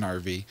we have an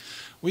RV,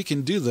 we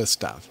can do this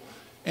stuff.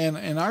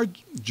 And our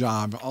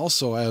job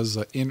also as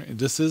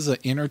this is an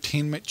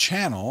entertainment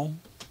channel,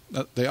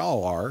 that they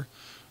all are.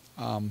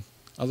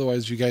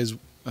 Otherwise, you guys,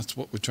 that's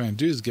what we're trying to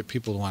do is get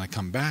people to want to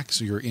come back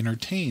so you're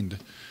entertained.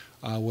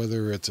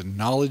 Whether it's a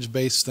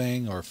knowledge-based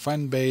thing or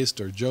fun-based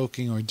or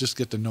joking or just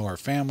get to know our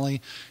family,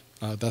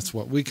 that's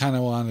what we kind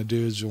of want to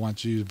do, is we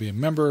want you to be a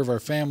member of our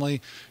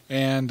family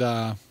and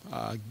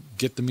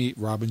get to meet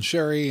Rob and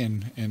Sherry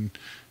and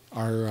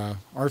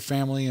our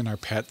family and our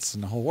pets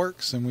and the whole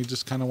works. And we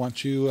just kind of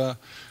want you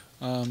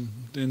to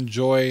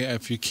enjoy.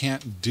 If you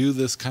can't do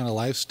this kind of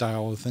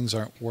lifestyle, if things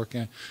aren't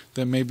working,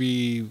 then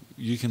maybe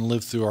you can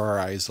live through our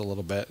eyes a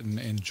little bit and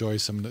enjoy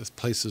some of the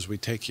places we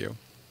take you.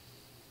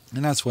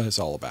 And that's what it's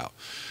all about.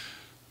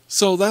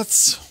 So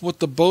that's what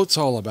the boat's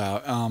all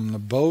about. The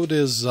boat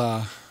is,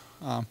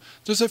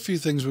 there's a few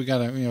things we got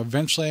to,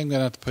 eventually I'm going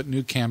to have to put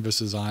new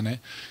canvases on it.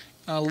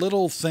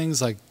 Little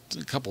things like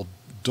a couple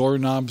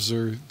doorknobs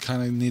are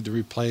kind of need to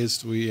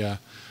replace. Other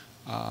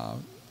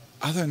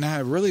than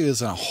that, it really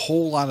isn't a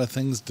whole lot of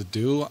things to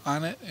do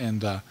on it.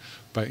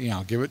 But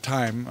give it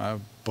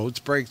time. Boats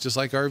break just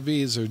like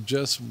RVs are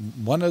just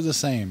one of the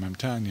same, I'm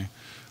telling you.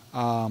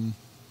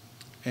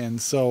 And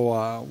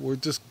so we're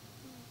just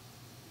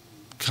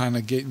kind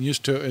of getting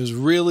used to it. It was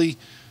really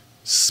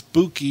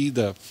spooky.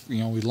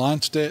 We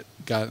launched it,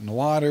 got it in the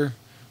water,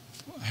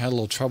 had a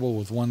little trouble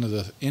with one of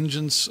the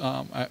engines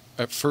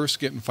at first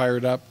getting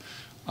fired up,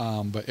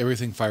 but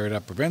everything fired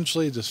up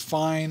eventually just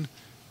fine.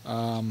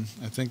 I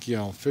think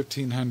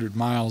 1,500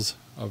 miles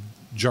of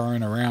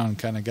jarring around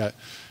kind of got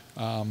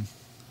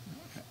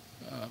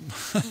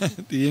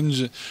the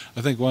engine.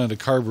 I think one of the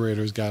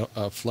carburetors got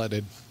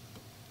flooded,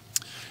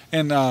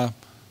 and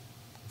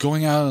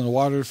going out in the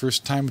water the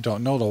first time,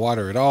 don't know the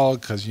water at all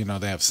because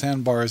they have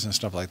sandbars and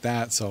stuff like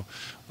that. So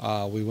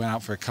we went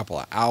out for a couple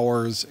of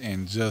hours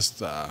and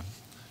just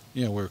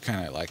we were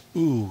kind of like,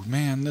 ooh,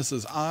 man, this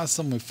is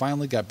awesome. We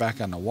finally got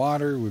back on the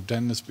water. We've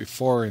done this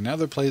before in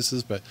other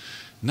places, but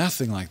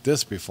nothing like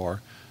this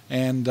before.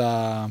 And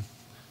and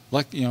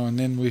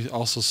then we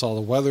also saw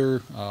the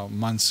weather.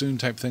 Monsoon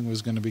type thing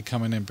was going to be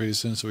coming in pretty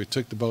soon. So we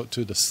took the boat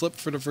to the slip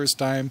for the first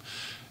time.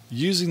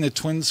 Using the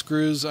twin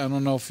screws, I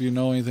don't know if you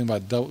know anything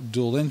about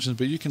dual engines,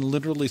 but you can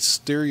literally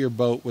steer your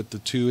boat with the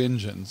two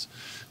engines.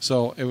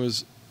 So it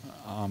was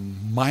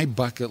my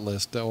bucket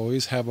list to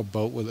always have a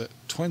boat with a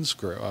twin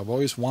screw. I've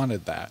always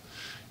wanted that.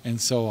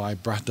 And so I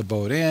brought the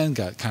boat in,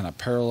 got kind of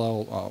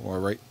parallel or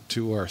right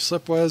to where our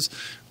slip was,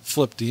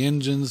 flipped the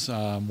engines,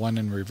 one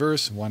in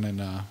reverse, one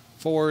in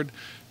forward,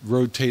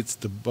 rotates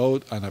the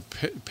boat on a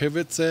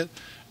pivots it,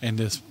 and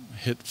just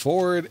hit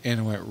forward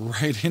and went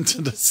right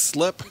into the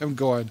slip. I'm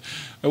going,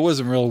 it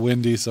wasn't real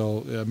windy,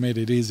 so it made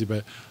it easy,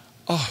 but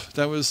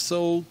that was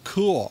so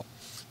cool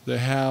to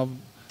have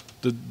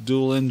the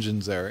dual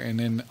engines there.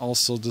 And then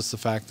also just the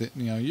fact that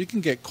you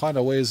can get quite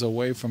a ways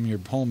away from your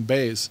home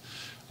base.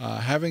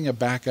 Having a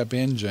backup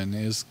engine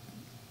is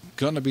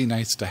going to be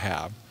nice to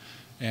have.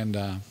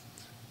 And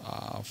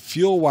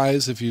fuel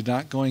wise, if you're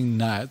not going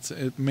nuts,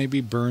 it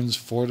maybe burns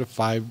 4 to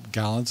 5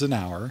 gallons an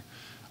hour.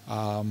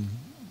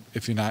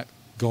 If you're not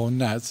going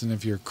nuts, and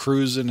if you're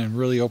cruising and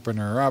really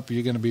opening her up,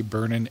 you're going to be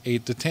burning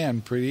 8 to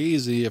 10 pretty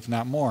easy, if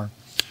not more.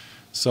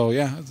 So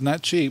yeah, it's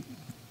not cheap,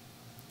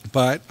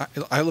 but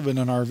I live in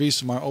an RV,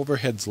 so my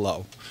overhead's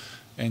low,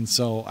 and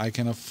so I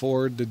can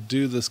afford to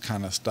do this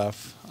kind of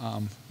stuff.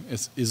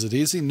 Is it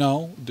easy?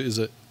 No. Is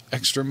it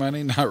extra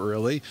money? Not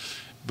really,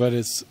 but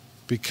it's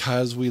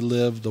because we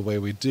live the way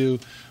we do.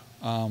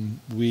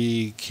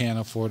 We can't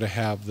afford to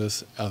have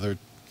this other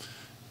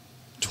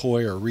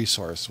toy or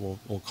resource,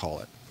 we'll call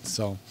it.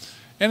 So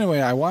anyway,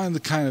 I wanted to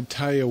kind of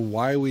tell you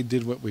why we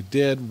did what we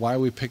did, why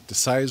we picked the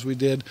size we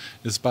did.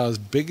 It's about as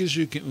big as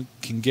you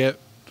can get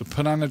to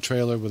put on a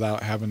trailer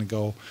without having to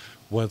go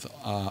with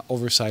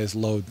oversized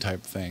load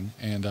type thing.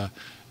 And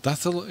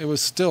it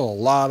was still a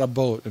lot of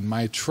boat, and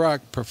my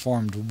truck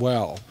performed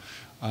well.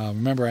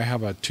 Remember, I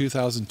have a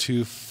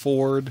 2002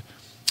 Ford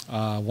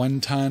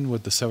 1 ton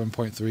with the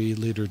 7.3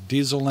 liter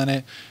diesel in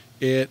it.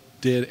 It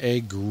did a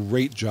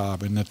great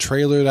job. And the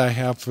trailer that I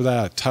have for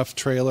that, a tough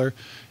trailer,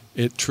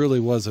 it truly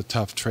was a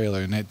tough trailer,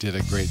 and it did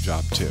a great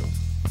job too.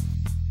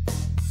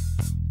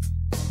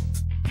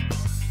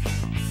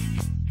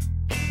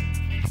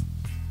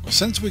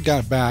 Since we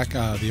got back,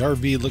 the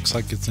RV looks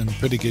like it's in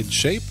pretty good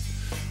shape.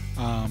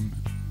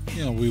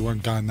 We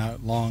weren't gone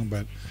that long,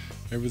 but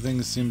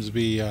everything seems to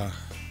be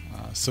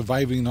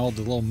surviving all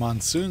the little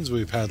monsoons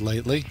we've had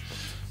lately.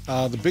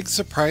 The big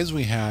surprise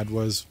we had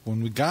was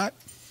when we got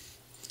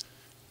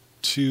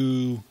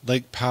to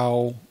Lake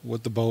Powell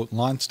with the boat,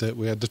 launched it,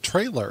 we had the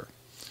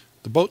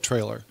boat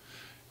trailer.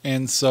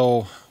 And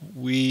so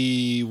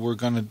we were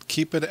going to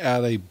keep it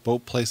at a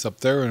boat place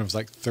up there, and it was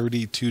like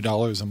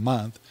 $32 a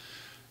month.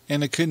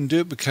 And I couldn't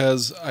do it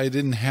because I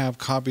didn't have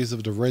copies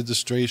of the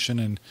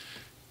registration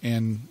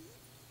and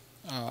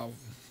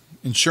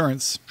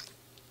insurance,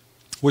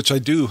 which I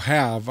do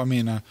have. I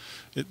mean,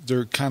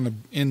 they're kind of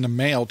in the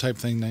mail type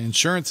thing. The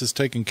insurance is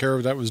taken care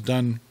of. That was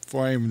done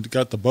before I even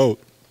got the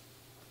boat.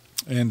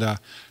 And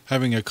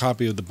having a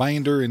copy of the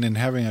binder and then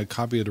having a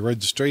copy of the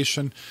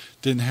registration,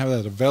 didn't have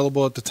that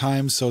available at the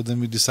time. So then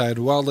we decided,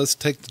 well, let's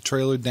take the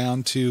trailer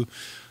down to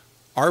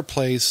our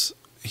place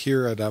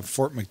here at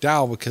Fort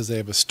McDowell because they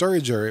have a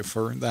storage area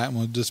for that, and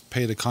we'll just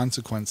pay the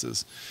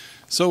consequences.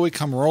 So we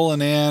come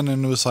rolling in,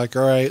 and it was like,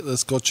 all right,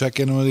 let's go check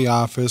in with the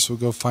office. We'll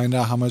go find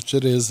out how much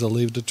it is to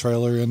leave the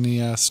trailer in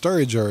the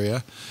storage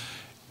area.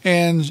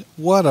 And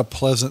what a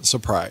pleasant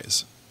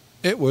surprise.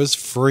 It was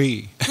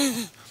free.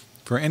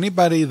 For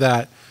anybody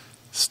that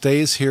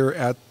stays here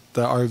at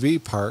the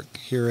RV park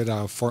here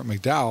at Fort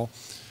McDowell,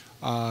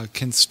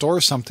 can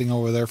store something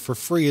over there for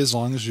free as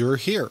long as you're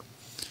here.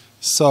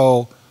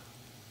 So,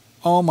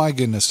 oh my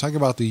goodness, talk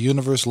about the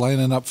universe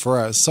lining up for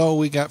us. So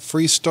we got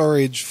free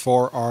storage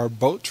for our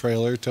boat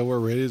trailer till we're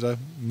ready to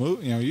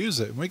move,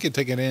 use it. We can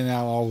take it in and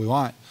out all we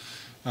want.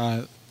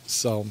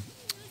 So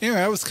anyway,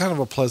 that was kind of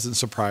a pleasant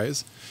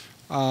surprise.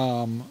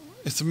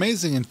 It's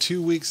amazing in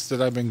 2 weeks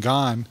that I've been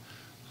gone,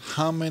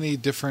 how many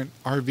different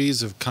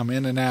RVs have come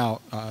in and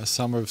out.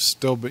 Some have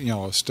still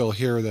been, still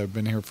here that have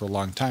been here for a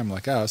long time,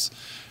 like us.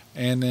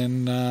 And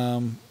then,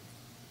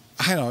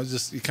 I don't know,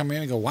 just you come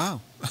in and go,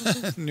 wow,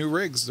 new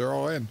rigs, they're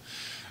all in.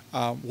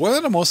 One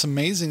of the most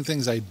amazing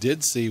things I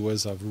did see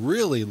was a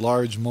really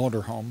large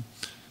motorhome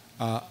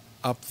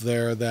up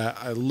there that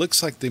it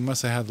looks like they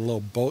must have had a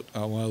little boat,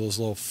 one of those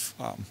little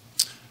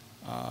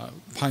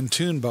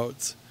pontoon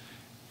boats.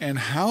 And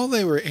how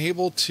they were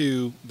able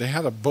to, they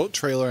had a boat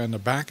trailer in the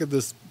back of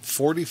this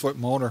 40-foot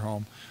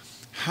motorhome.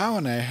 How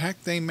in the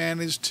heck they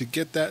managed to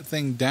get that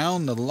thing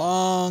down the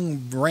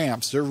long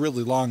ramps? They're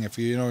really long if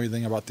you know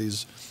anything about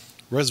these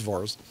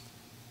reservoirs.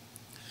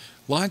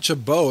 Launch a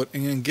boat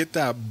and then get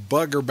that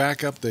bugger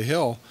back up the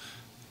hill.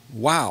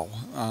 Wow,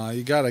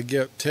 you got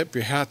to tip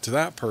your hat to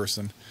that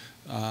person.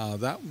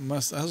 That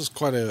was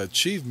quite an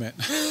achievement.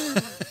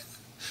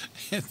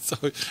 And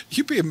so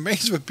you'd be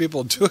amazed what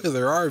people do with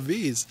their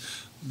RVs.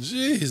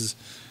 Jeez.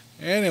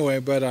 Anyway,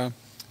 but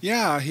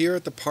yeah, here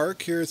at the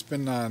park here, it's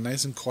been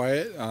nice and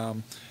quiet.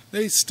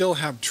 They still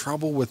have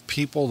trouble with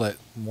people that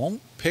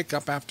won't pick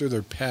up after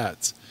their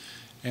pets.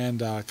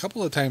 And a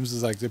couple of times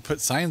it's like they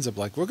put signs up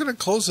like, we're going to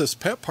close this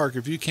pet park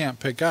if you can't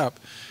pick up.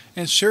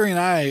 And Sherry and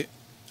I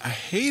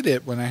hate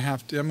it when I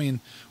have to. I mean,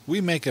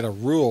 we make it a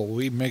rule.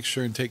 We make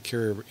sure and take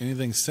care of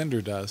anything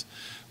Cinder does.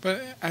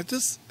 But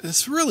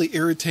it's really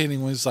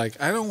irritating when it's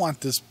like, I don't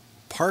want this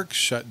park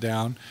shut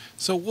down,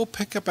 so we'll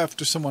pick up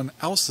after someone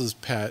else's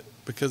pet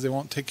because they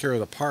won't take care of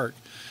the park.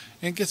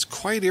 And it gets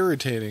quite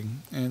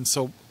irritating. And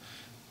so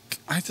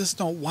I just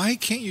know, why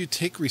can't you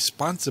take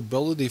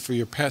responsibility for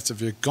your pets?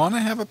 If you're going to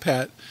have a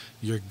pet,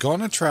 you're going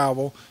to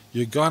travel,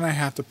 you're going to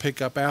have to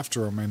pick up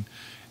after them.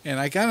 And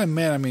I got to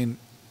admit, I mean,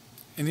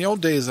 in the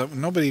old days,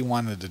 nobody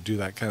wanted to do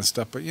that kind of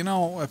stuff. But,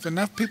 if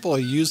enough people are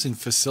using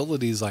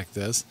facilities like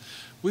this,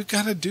 we've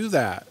got to do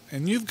that.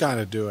 And you've got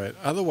to do it.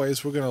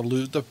 Otherwise, we're going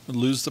to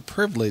lose the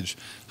privilege.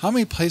 How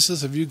many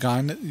places have you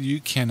gone that you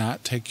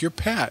cannot take your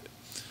pet?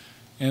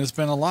 And it's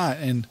been a lot.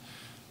 And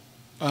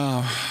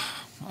I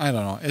don't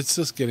know. It's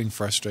just getting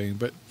frustrating.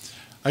 But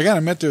I got to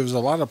admit, there's a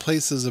lot of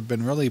places that have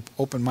been really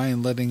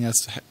open-minded letting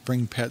us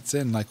bring pets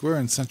in. Like we're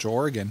in Central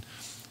Oregon.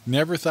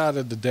 Never thought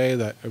of the day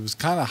that it was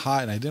kind of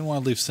hot and I didn't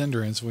want to leave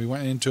Cinder in. So we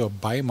went into a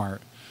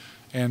Bi-Mart.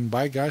 And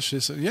by gosh, they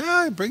said,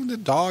 yeah, bring the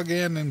dog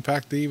in. In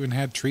fact, they even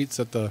had treats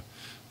at the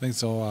thing.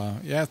 So,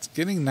 yeah, it's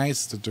getting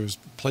nice that there's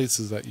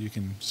places that you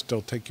can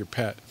still take your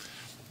pet.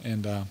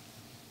 And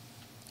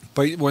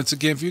but once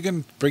again, if you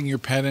can bring your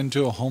pet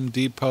into a Home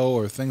Depot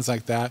or things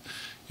like that,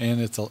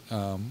 and it's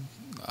a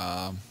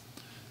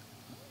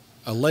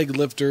leg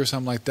lifter or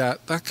something like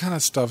that, that kind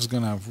of stuff is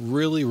going to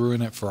really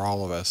ruin it for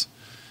all of us.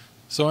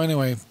 So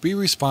anyway, be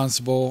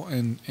responsible.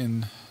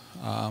 And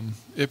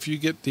if you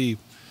get the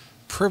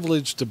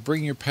privilege to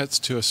bring your pets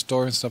to a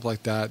store and stuff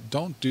like that,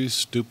 don't do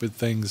stupid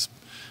things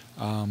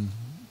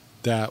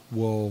that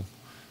will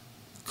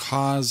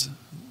cause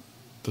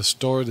the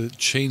store to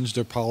change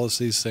their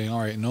policies, saying, all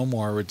right, no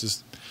more, we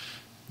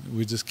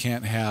just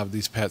can't have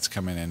these pets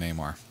coming in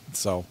anymore.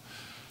 So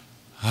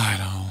I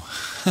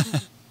don't know.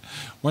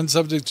 One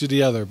subject to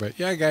the other. But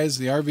yeah, guys,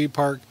 the RV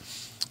park,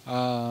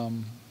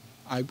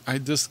 I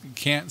just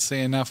can't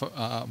say enough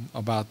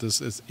about this.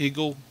 It's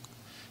Eagle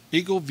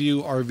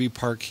View RV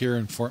Park here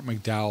in Fort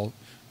McDowell.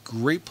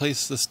 Great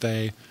place to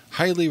stay.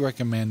 Highly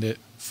recommend it.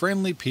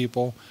 Friendly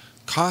people.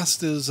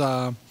 Cost is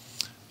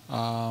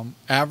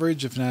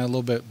average, if not a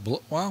little bit,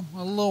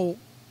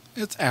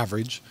 it's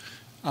average.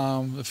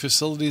 The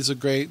facilities are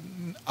great.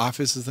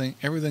 Offices,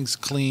 everything's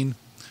clean,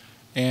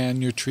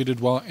 and you're treated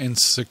well. And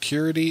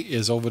security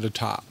is over the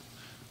top.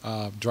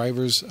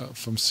 Drivers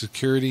from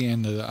security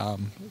and the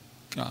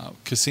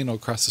casino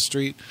across the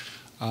street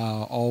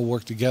all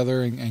work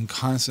together and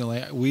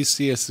constantly. We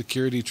see a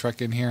security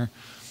truck in here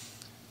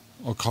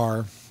or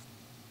car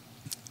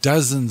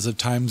dozens of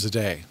times a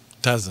day,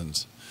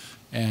 dozens.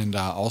 And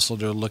also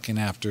they're looking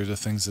after the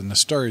things in the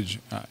storage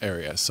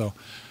area. So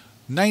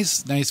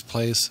nice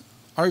place.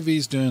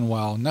 RV's doing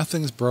well.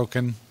 Nothing's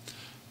broken.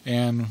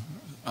 And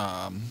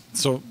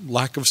so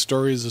lack of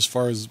stories as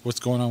far as what's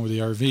going on with the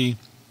RV,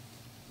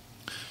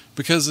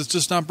 because it's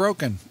just not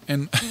broken.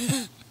 And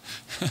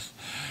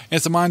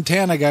it's a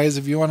Montana, guys.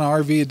 If you want an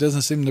RV, it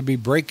doesn't seem to be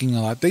breaking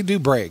a lot. They do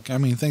break. I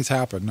mean, things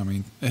happen. I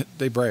mean,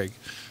 they break.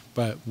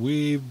 But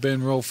we've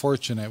been real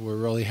fortunate. We're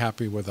really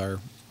happy with our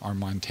or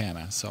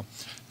Montana. So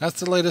that's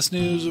the latest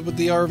news with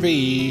the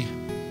RV.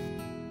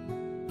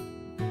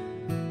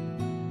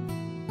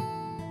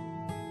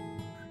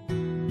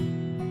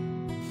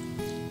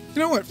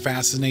 You know what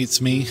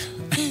fascinates me?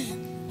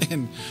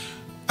 And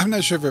I'm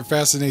not sure if it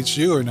fascinates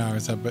you or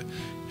not, but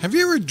have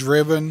you ever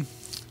driven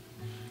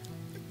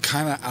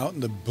kind of out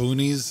in the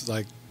boonies,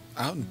 like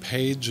out in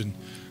Page and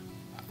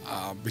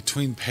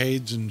between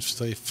Page and,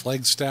 say,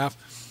 Flagstaff?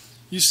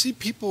 You see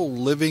people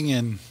living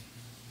in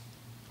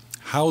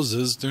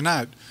houses. They're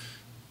not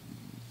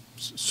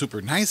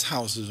super nice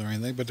houses or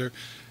anything, but they're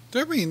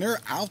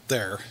out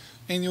there,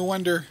 and you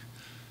wonder,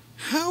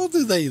 how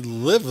do they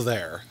live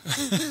there?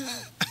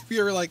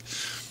 You're like,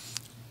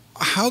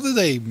 how do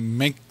they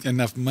make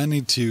enough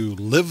money to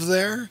live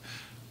there?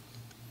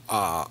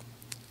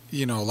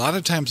 You know, a lot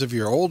of times if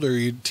you're older,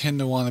 you tend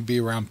to want to be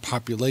around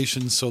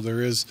population, so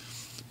there is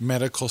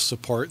medical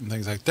support and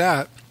things like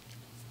that.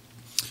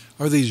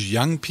 Are these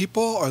young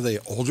people? Are they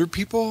older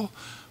people?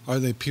 Are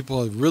they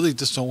people that really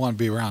just don't want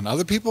to be around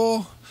other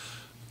people?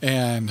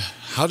 And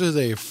how do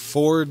they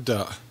afford,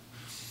 you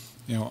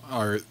know,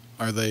 are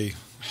they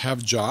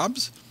have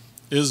jobs?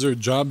 Is there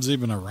jobs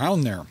even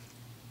around there?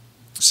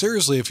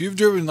 Seriously, if you've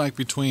driven like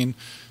between,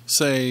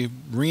 say,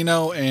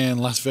 Reno and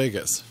Las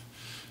Vegas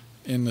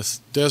in this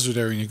desert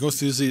area, and you go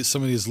through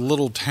some of these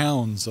little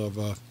towns of,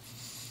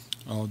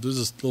 there's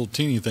just little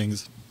teeny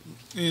things,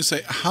 and you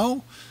say,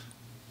 how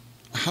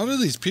do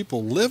these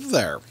people live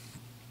there?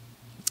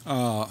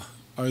 Are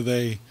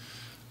they?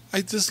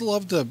 I just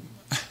love to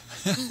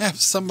have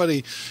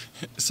somebody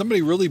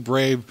really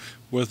brave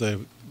with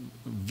a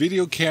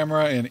video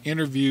camera and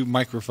interview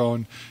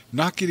microphone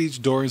knock at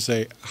each door and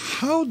say,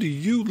 how do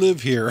you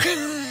live here?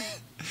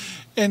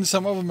 And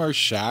some of them are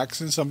shacks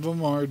and some of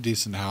them are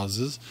decent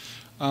houses.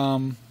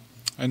 I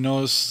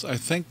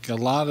think a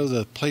lot of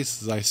the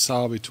places I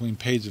saw between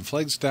Page and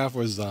Flagstaff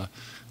was the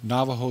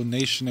Navajo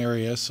Nation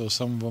area, so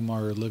some of them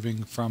are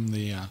living from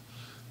the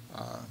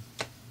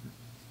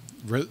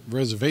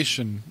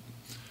reservation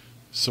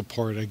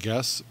support, I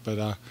guess,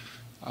 but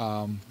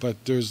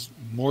there's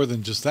more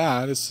than just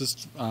that. It's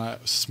just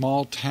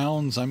small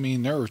towns. I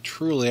mean, they're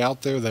truly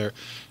out there. They're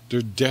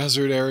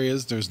desert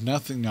areas. There's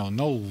nothing,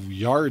 no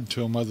yard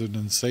to them other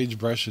than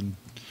sagebrush and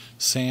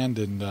sand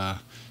and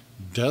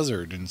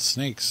desert and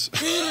snakes,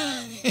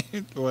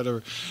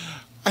 whatever.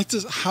 Why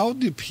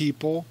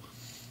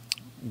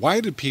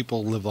do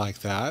people live like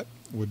that?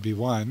 Would be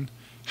one.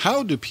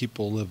 How do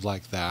people live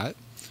like that?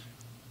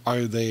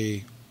 Are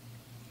they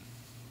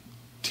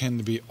tend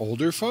to be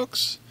older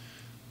folks?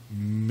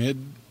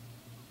 Middle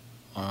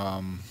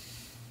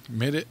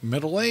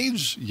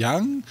age,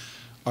 young?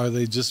 Are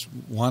they just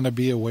want to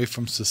be away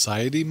from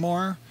society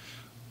more?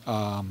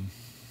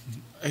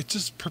 It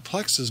just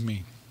perplexes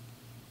me,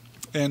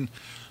 and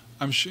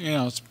I'm sure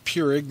it's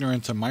pure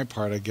ignorance on my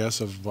part, I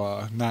guess, of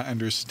not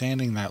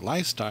understanding that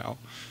lifestyle.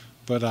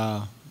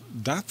 But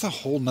that's a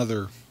whole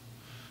nother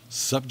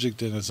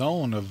subject in its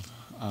own. Of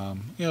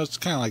it's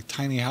kind of like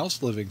tiny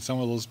house living. Some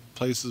of those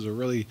places are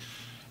really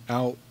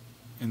out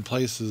in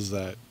places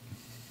that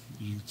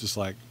you just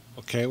like,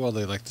 okay, well,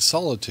 they like the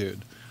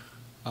solitude.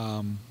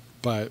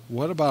 But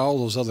what about all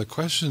those other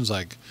questions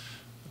like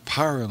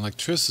power and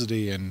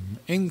electricity and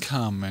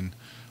income, and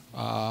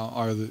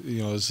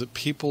is it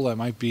people that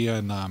might be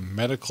in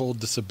medical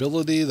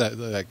disability that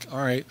like, all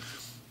right,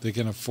 they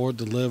can afford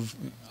to live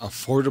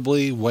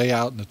affordably way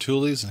out in the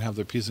Tules and have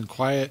their peace and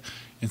quiet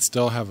and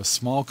still have a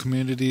small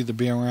community to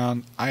be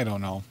around? I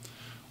don't know.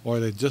 Or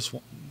they just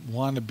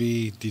want to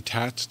be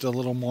detached a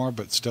little more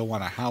but still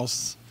want a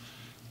house.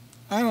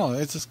 I don't know.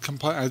 It's just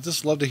I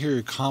just love to hear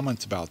your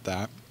comments about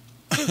that.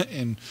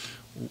 And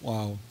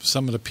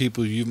some of the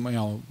people you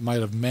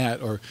might have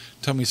met, or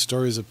tell me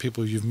stories of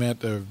people you've met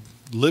that are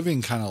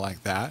living kind of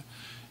like that.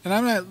 And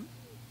I'm not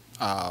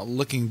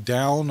looking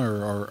down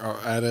or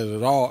at it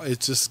at all.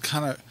 It's just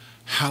kind of,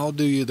 how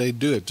do they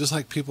do it? Just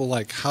like people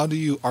like, how do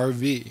you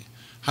RV?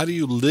 How do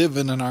you live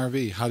in an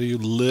RV? How do you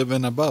live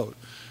in a boat?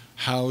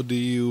 How do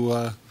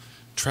you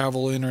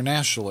travel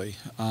internationally?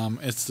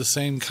 It's the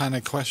same kind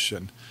of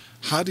question.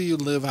 How do you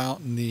live out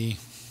in the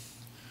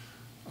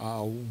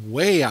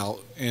way out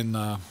in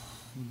the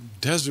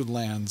desert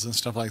lands and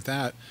stuff like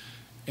that?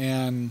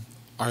 And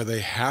are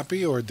they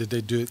happy, or did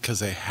they do it because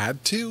they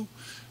had to?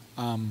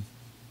 I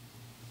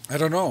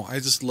don't know. I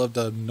just love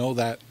to know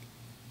that.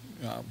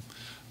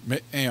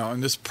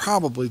 And there's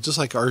probably, just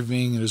like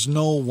RVing, there's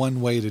no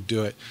one way to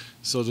do it.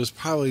 So there's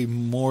probably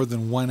more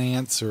than one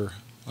answer,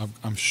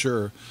 I'm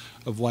sure,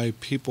 of why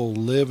people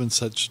live in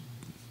such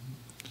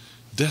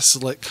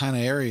desolate kind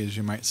of areas,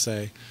 you might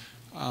say.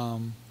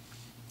 And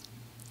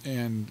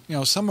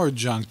some are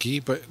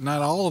junky, but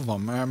not all of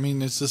them. I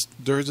mean, it's just,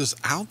 they're just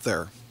out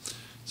there.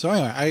 So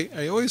anyway,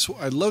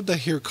 I love to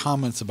hear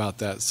comments about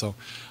that. So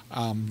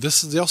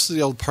this is also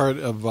the old part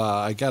of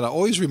I gotta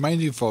always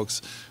remind you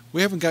folks,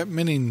 we haven't got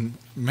many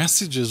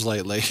messages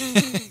lately,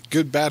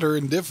 good, bad, or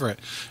indifferent.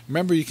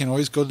 Remember, you can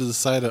always go to the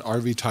site at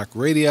RV Talk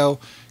Radio,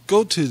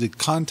 go to the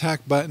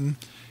contact button,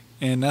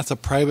 and that's a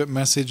private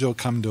message. Will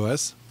come to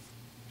us.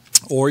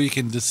 Or you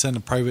can just send a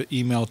private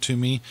email to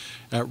me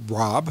at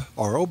rob,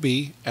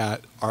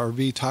 at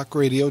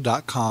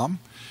rvtalkradio.com.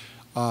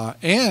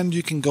 And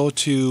you can go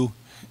to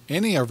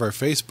any of our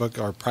Facebook,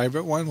 our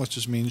private one, which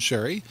is me and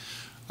Sherry.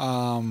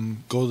 Go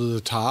to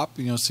the top,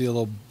 see a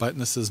little button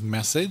that says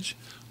message.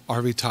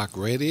 RV Talk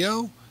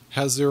Radio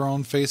has their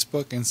own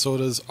Facebook, and so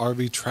does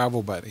RV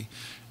Travel Buddy.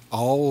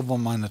 All of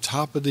them on the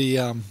top of the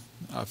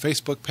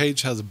Facebook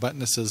page has a button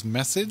that says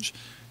message,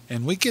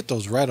 and we get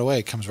those right away.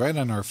 It comes right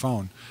on our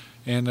phone.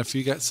 And if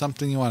you got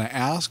something you want to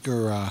ask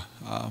or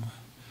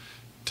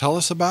tell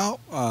us about,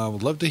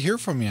 we'd love to hear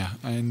from you,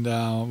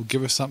 and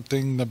give us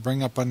something to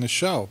bring up on the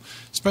show,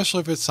 especially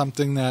if it's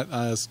something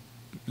that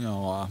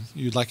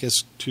you'd like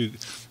us to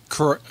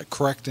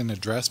correct and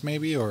address,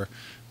 maybe, or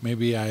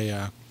maybe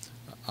I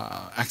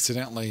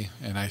accidentally,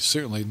 and I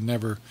certainly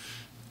never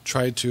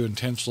tried to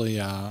intentionally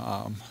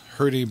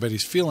hurt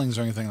anybody's feelings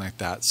or anything like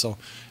that. So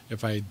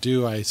if I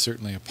do, I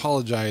certainly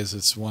apologize.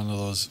 It's one of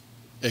those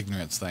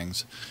ignorance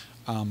things.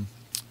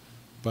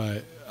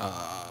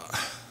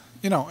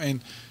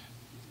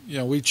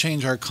 We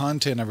change our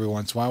content every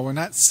once in a while. We're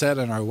not set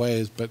in our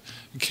ways, but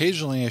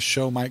occasionally a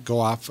show might go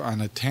off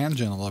on a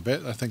tangent a little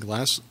bit. I think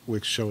last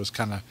week's show was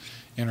kind of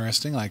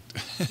interesting, like,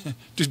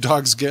 do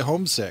dogs get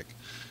homesick?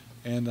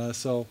 And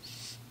so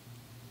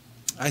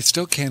I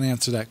still can't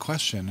answer that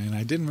question, and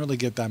I didn't really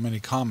get that many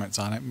comments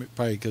on it,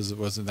 probably because it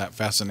wasn't that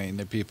fascinating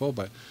to people.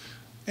 But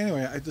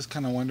anyway, I just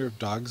kind of wonder if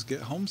dogs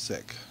get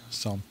homesick.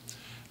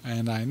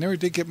 And I never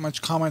did get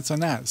much comments on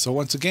that. So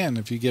once again,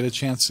 if you get a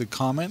chance to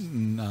comment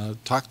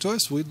and talk to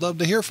us, we'd love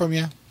to hear from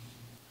you.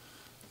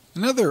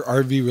 Another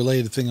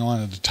RV-related thing I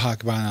wanted to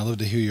talk about, and I'd love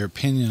to hear your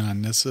opinion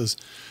on this, is,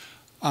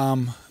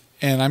 and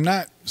I'm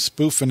not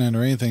spoofing it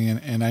or anything,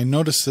 and I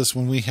noticed this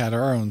when we had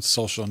our own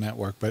social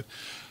network, but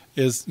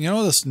is,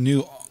 this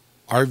new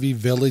RV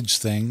Village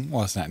thing.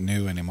 Well, it's not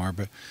new anymore,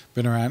 but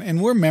been around,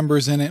 and we're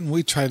members in it, and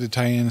we try to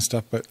tie in and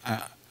stuff, but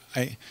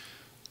I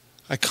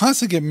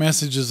constantly get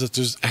messages that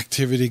there's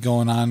activity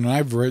going on, and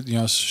I've read,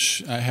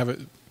 I have it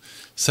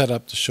set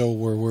up to show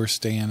where we're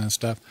staying and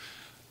stuff,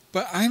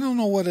 but I don't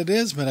know what it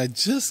is, but I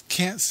just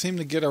can't seem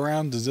to get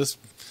around to just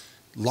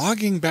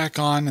logging back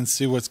on and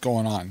see what's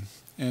going on.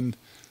 And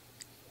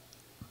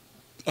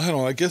I don't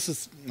know, I guess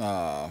it's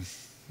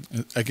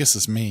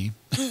me,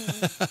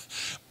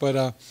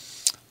 but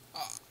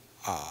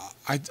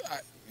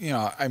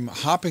I'm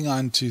hopping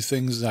on to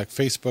things like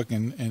Facebook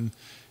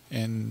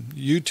and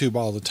YouTube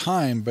all the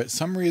time, but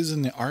some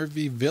reason the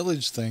RV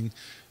Village thing,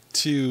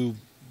 to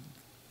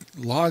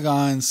log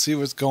on, see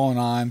what's going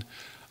on,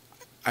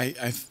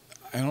 I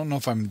don't know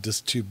if I'm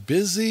just too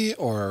busy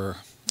or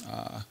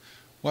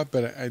what,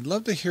 but I'd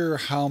love to hear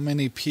how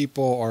many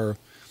people are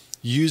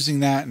using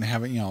that and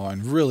having,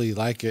 and really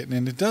like it.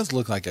 And it does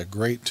look like a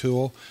great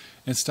tool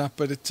and stuff,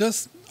 but it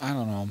just, I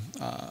don't know,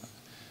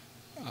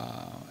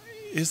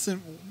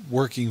 isn't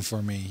working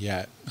for me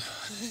yet.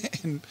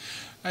 And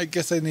I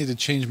guess I need to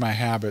change my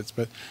habits,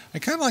 but I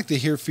kind of like to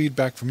hear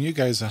feedback from you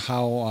guys of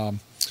how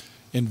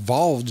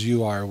involved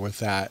you are with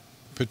that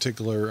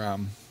particular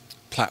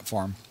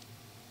platform.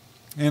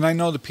 And I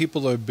know the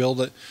people that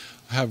build it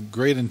have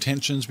great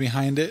intentions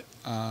behind it.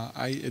 I'm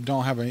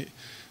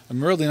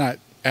really not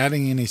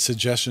adding any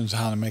suggestions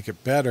how to make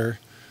it better,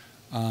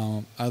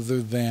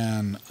 other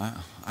than,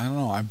 I don't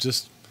know, I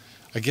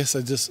guess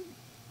I just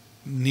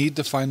need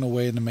to find a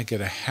way to make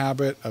it a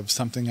habit of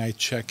something I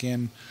check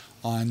in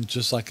on,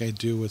 just like I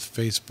do with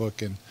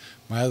Facebook and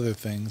my other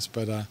things.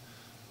 But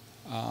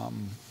I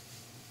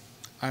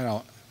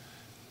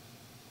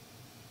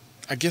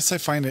guess I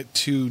find it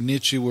too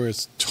niche where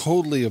it's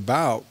totally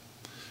about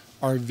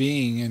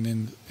RVing, and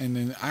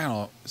then I don't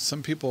know,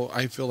 some people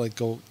I feel like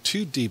go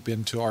too deep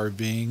into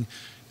RVing,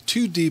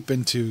 too deep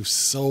into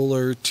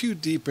solar, too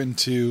deep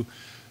into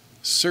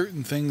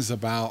certain things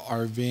about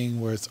RVing,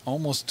 where it's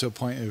almost to a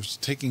point of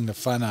taking the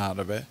fun out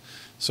of it.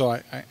 So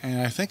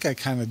I think I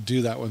kind of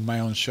do that with my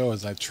own show,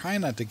 is I try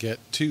not to get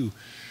too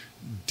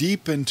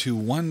deep into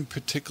one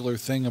particular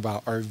thing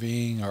about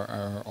RVing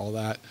or all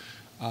that,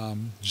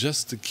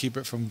 just to keep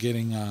it from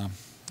getting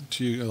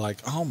to like,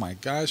 oh my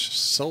gosh,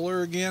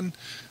 solar again.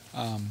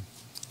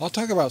 I'll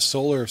talk about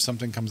solar if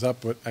something comes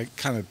up, but I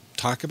kind of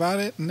talk about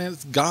it and then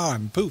it's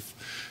gone, poof.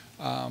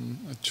 I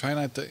try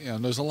not to,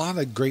 there's a lot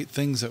of great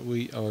things that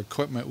or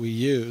equipment we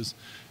use.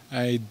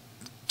 I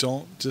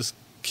don't just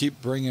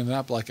keep bringing it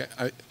up. Like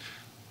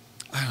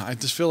I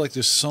just feel like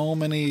there's so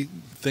many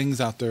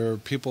things out there,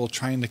 people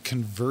trying to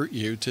convert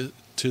you to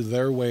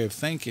their way of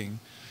thinking.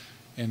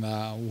 And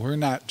we're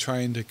not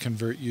trying to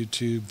convert you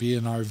to be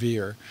an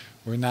RVer.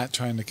 We're not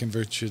trying to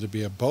convert you to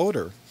be a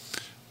boater.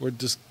 We're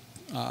just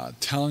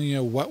telling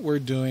you what we're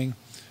doing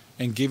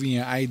and giving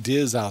you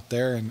ideas out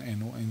there.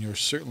 And you're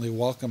certainly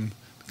welcome to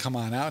come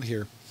on out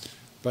here.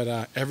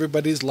 But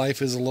everybody's life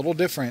is a little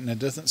different, and it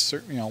doesn't,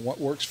 what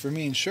works for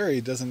me and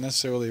Sherry doesn't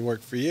necessarily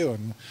work for you.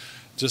 And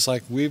just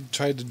like we've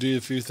tried to do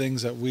a few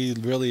things that we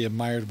really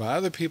admired about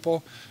other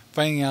people,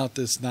 finding out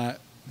that's not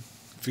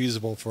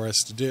feasible for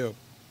us to do.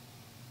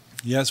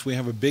 Yes, we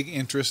have a big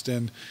interest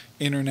in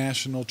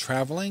international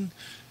traveling,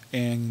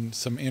 and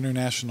some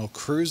international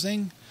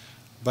cruising,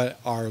 but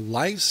our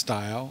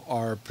lifestyle,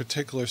 our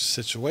particular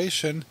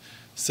situation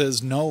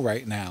says no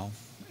right now.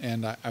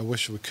 And I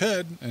wish we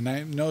could, and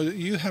I know that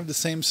you have the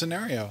same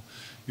scenario.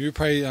 You're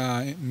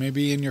probably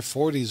maybe in your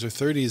 40s or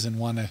 30s and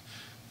want to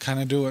kind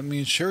of do what me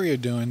and Sherry are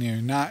doing. You're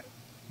not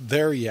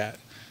there yet.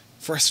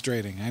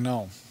 Frustrating, I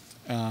know.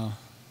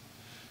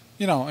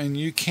 And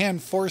you can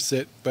force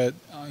it, but,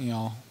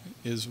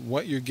 is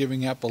what you're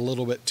giving up a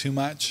little bit too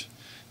much?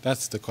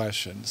 That's the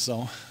question.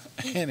 So,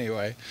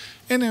 anyway.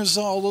 And there's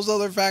all those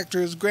other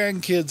factors,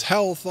 grandkids,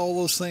 health, all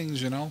those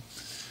things,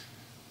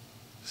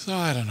 So,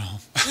 I don't know.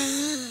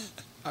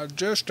 I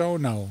just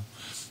don't know.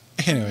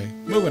 Anyway,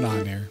 moving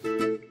on here.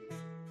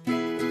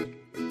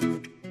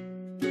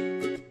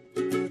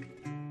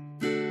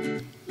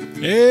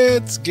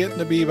 It's getting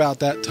to be about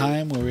that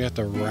time where we have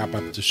to wrap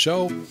up the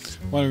show.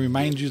 I want to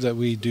remind you that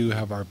we do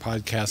have our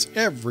podcast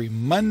every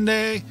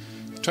Monday.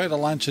 Try to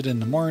launch it in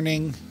the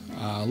morning.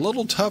 A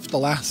little tough the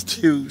last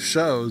 2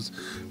 shows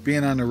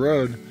being on the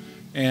road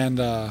and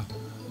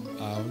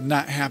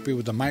not happy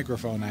with the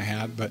microphone I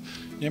had, but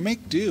you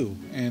make do.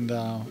 And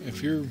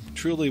if you're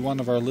truly one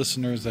of our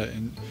listeners that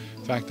in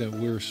fact that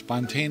we're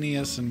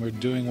spontaneous and we're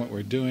doing what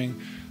we're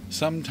doing,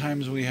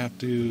 sometimes we have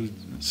to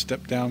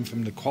step down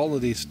from the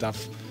quality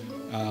stuff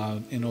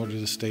in order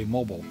to stay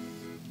mobile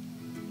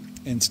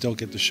and still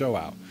get the show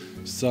out.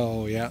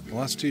 So yeah, the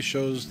last 2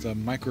 shows the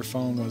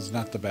microphone was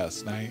not the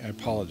best, and I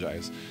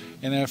apologize.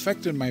 And it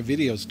affected my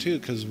videos too,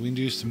 because we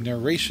do some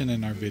narration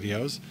in our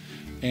videos,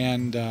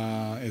 and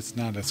it's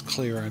not as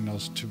clear on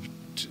those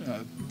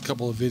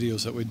couple of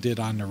videos that we did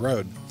on the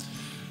road.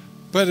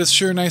 But it's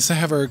sure nice to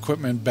have our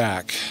equipment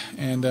back.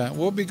 And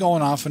we'll be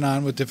going off and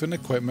on with different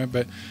equipment,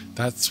 but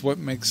that's what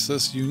makes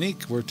us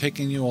unique. We're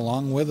taking you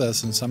along with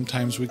us, and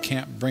sometimes we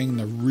can't bring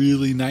the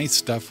really nice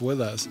stuff with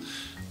us.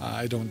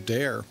 I don't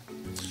dare.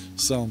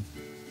 So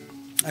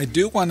I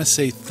do want to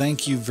say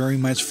thank you very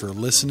much for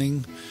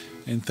listening,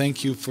 and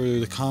thank you for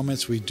the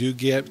comments we do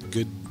get,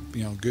 good,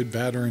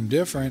 bad, or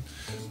indifferent.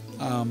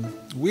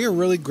 We are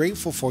really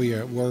grateful for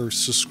you. We're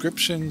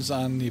subscriptions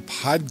on the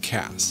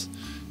podcast.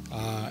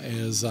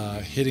 Is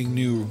hitting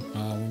new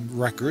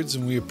records,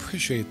 and we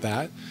appreciate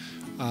that.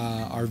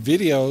 Our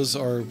videos,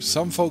 or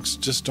some folks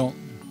just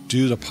don't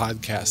do the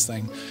podcast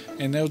thing,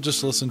 and they'll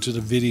just listen to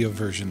the video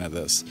version of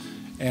this.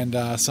 And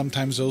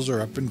sometimes those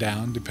are up and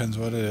down, depends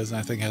what it is, and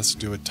I think it has to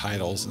do with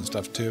titles and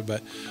stuff too.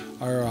 But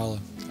our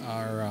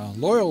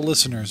loyal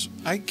listeners,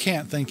 I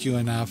can't thank you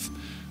enough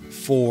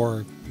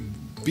for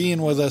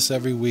being with us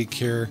every week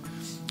here.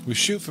 We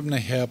shoot from the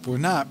hip. We're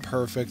not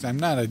perfect. I'm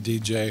not a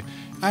DJ.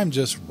 I'm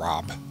just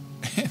Rob.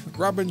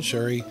 Rob and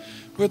Sherry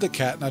with a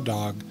cat and a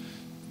dog,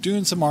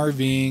 doing some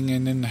RVing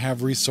and then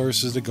have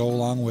resources to go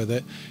along with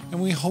it.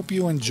 And we hope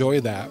you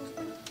enjoy that.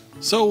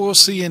 So we'll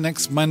see you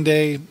next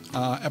Monday,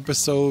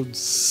 episode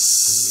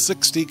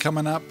 60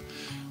 coming up.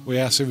 We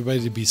ask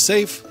everybody to be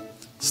safe,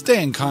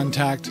 stay in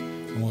contact,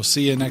 and we'll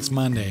see you next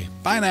Monday.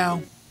 Bye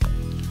now.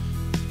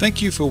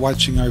 Thank you for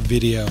watching our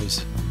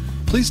videos.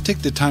 Please take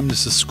the time to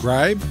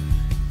subscribe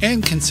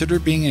and consider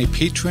being a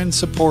Patreon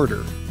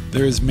supporter.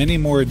 There is many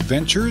more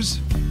adventures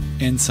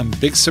and some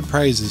big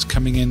surprises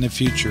coming in the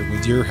future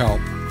with your help.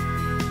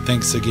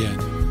 Thanks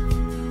again.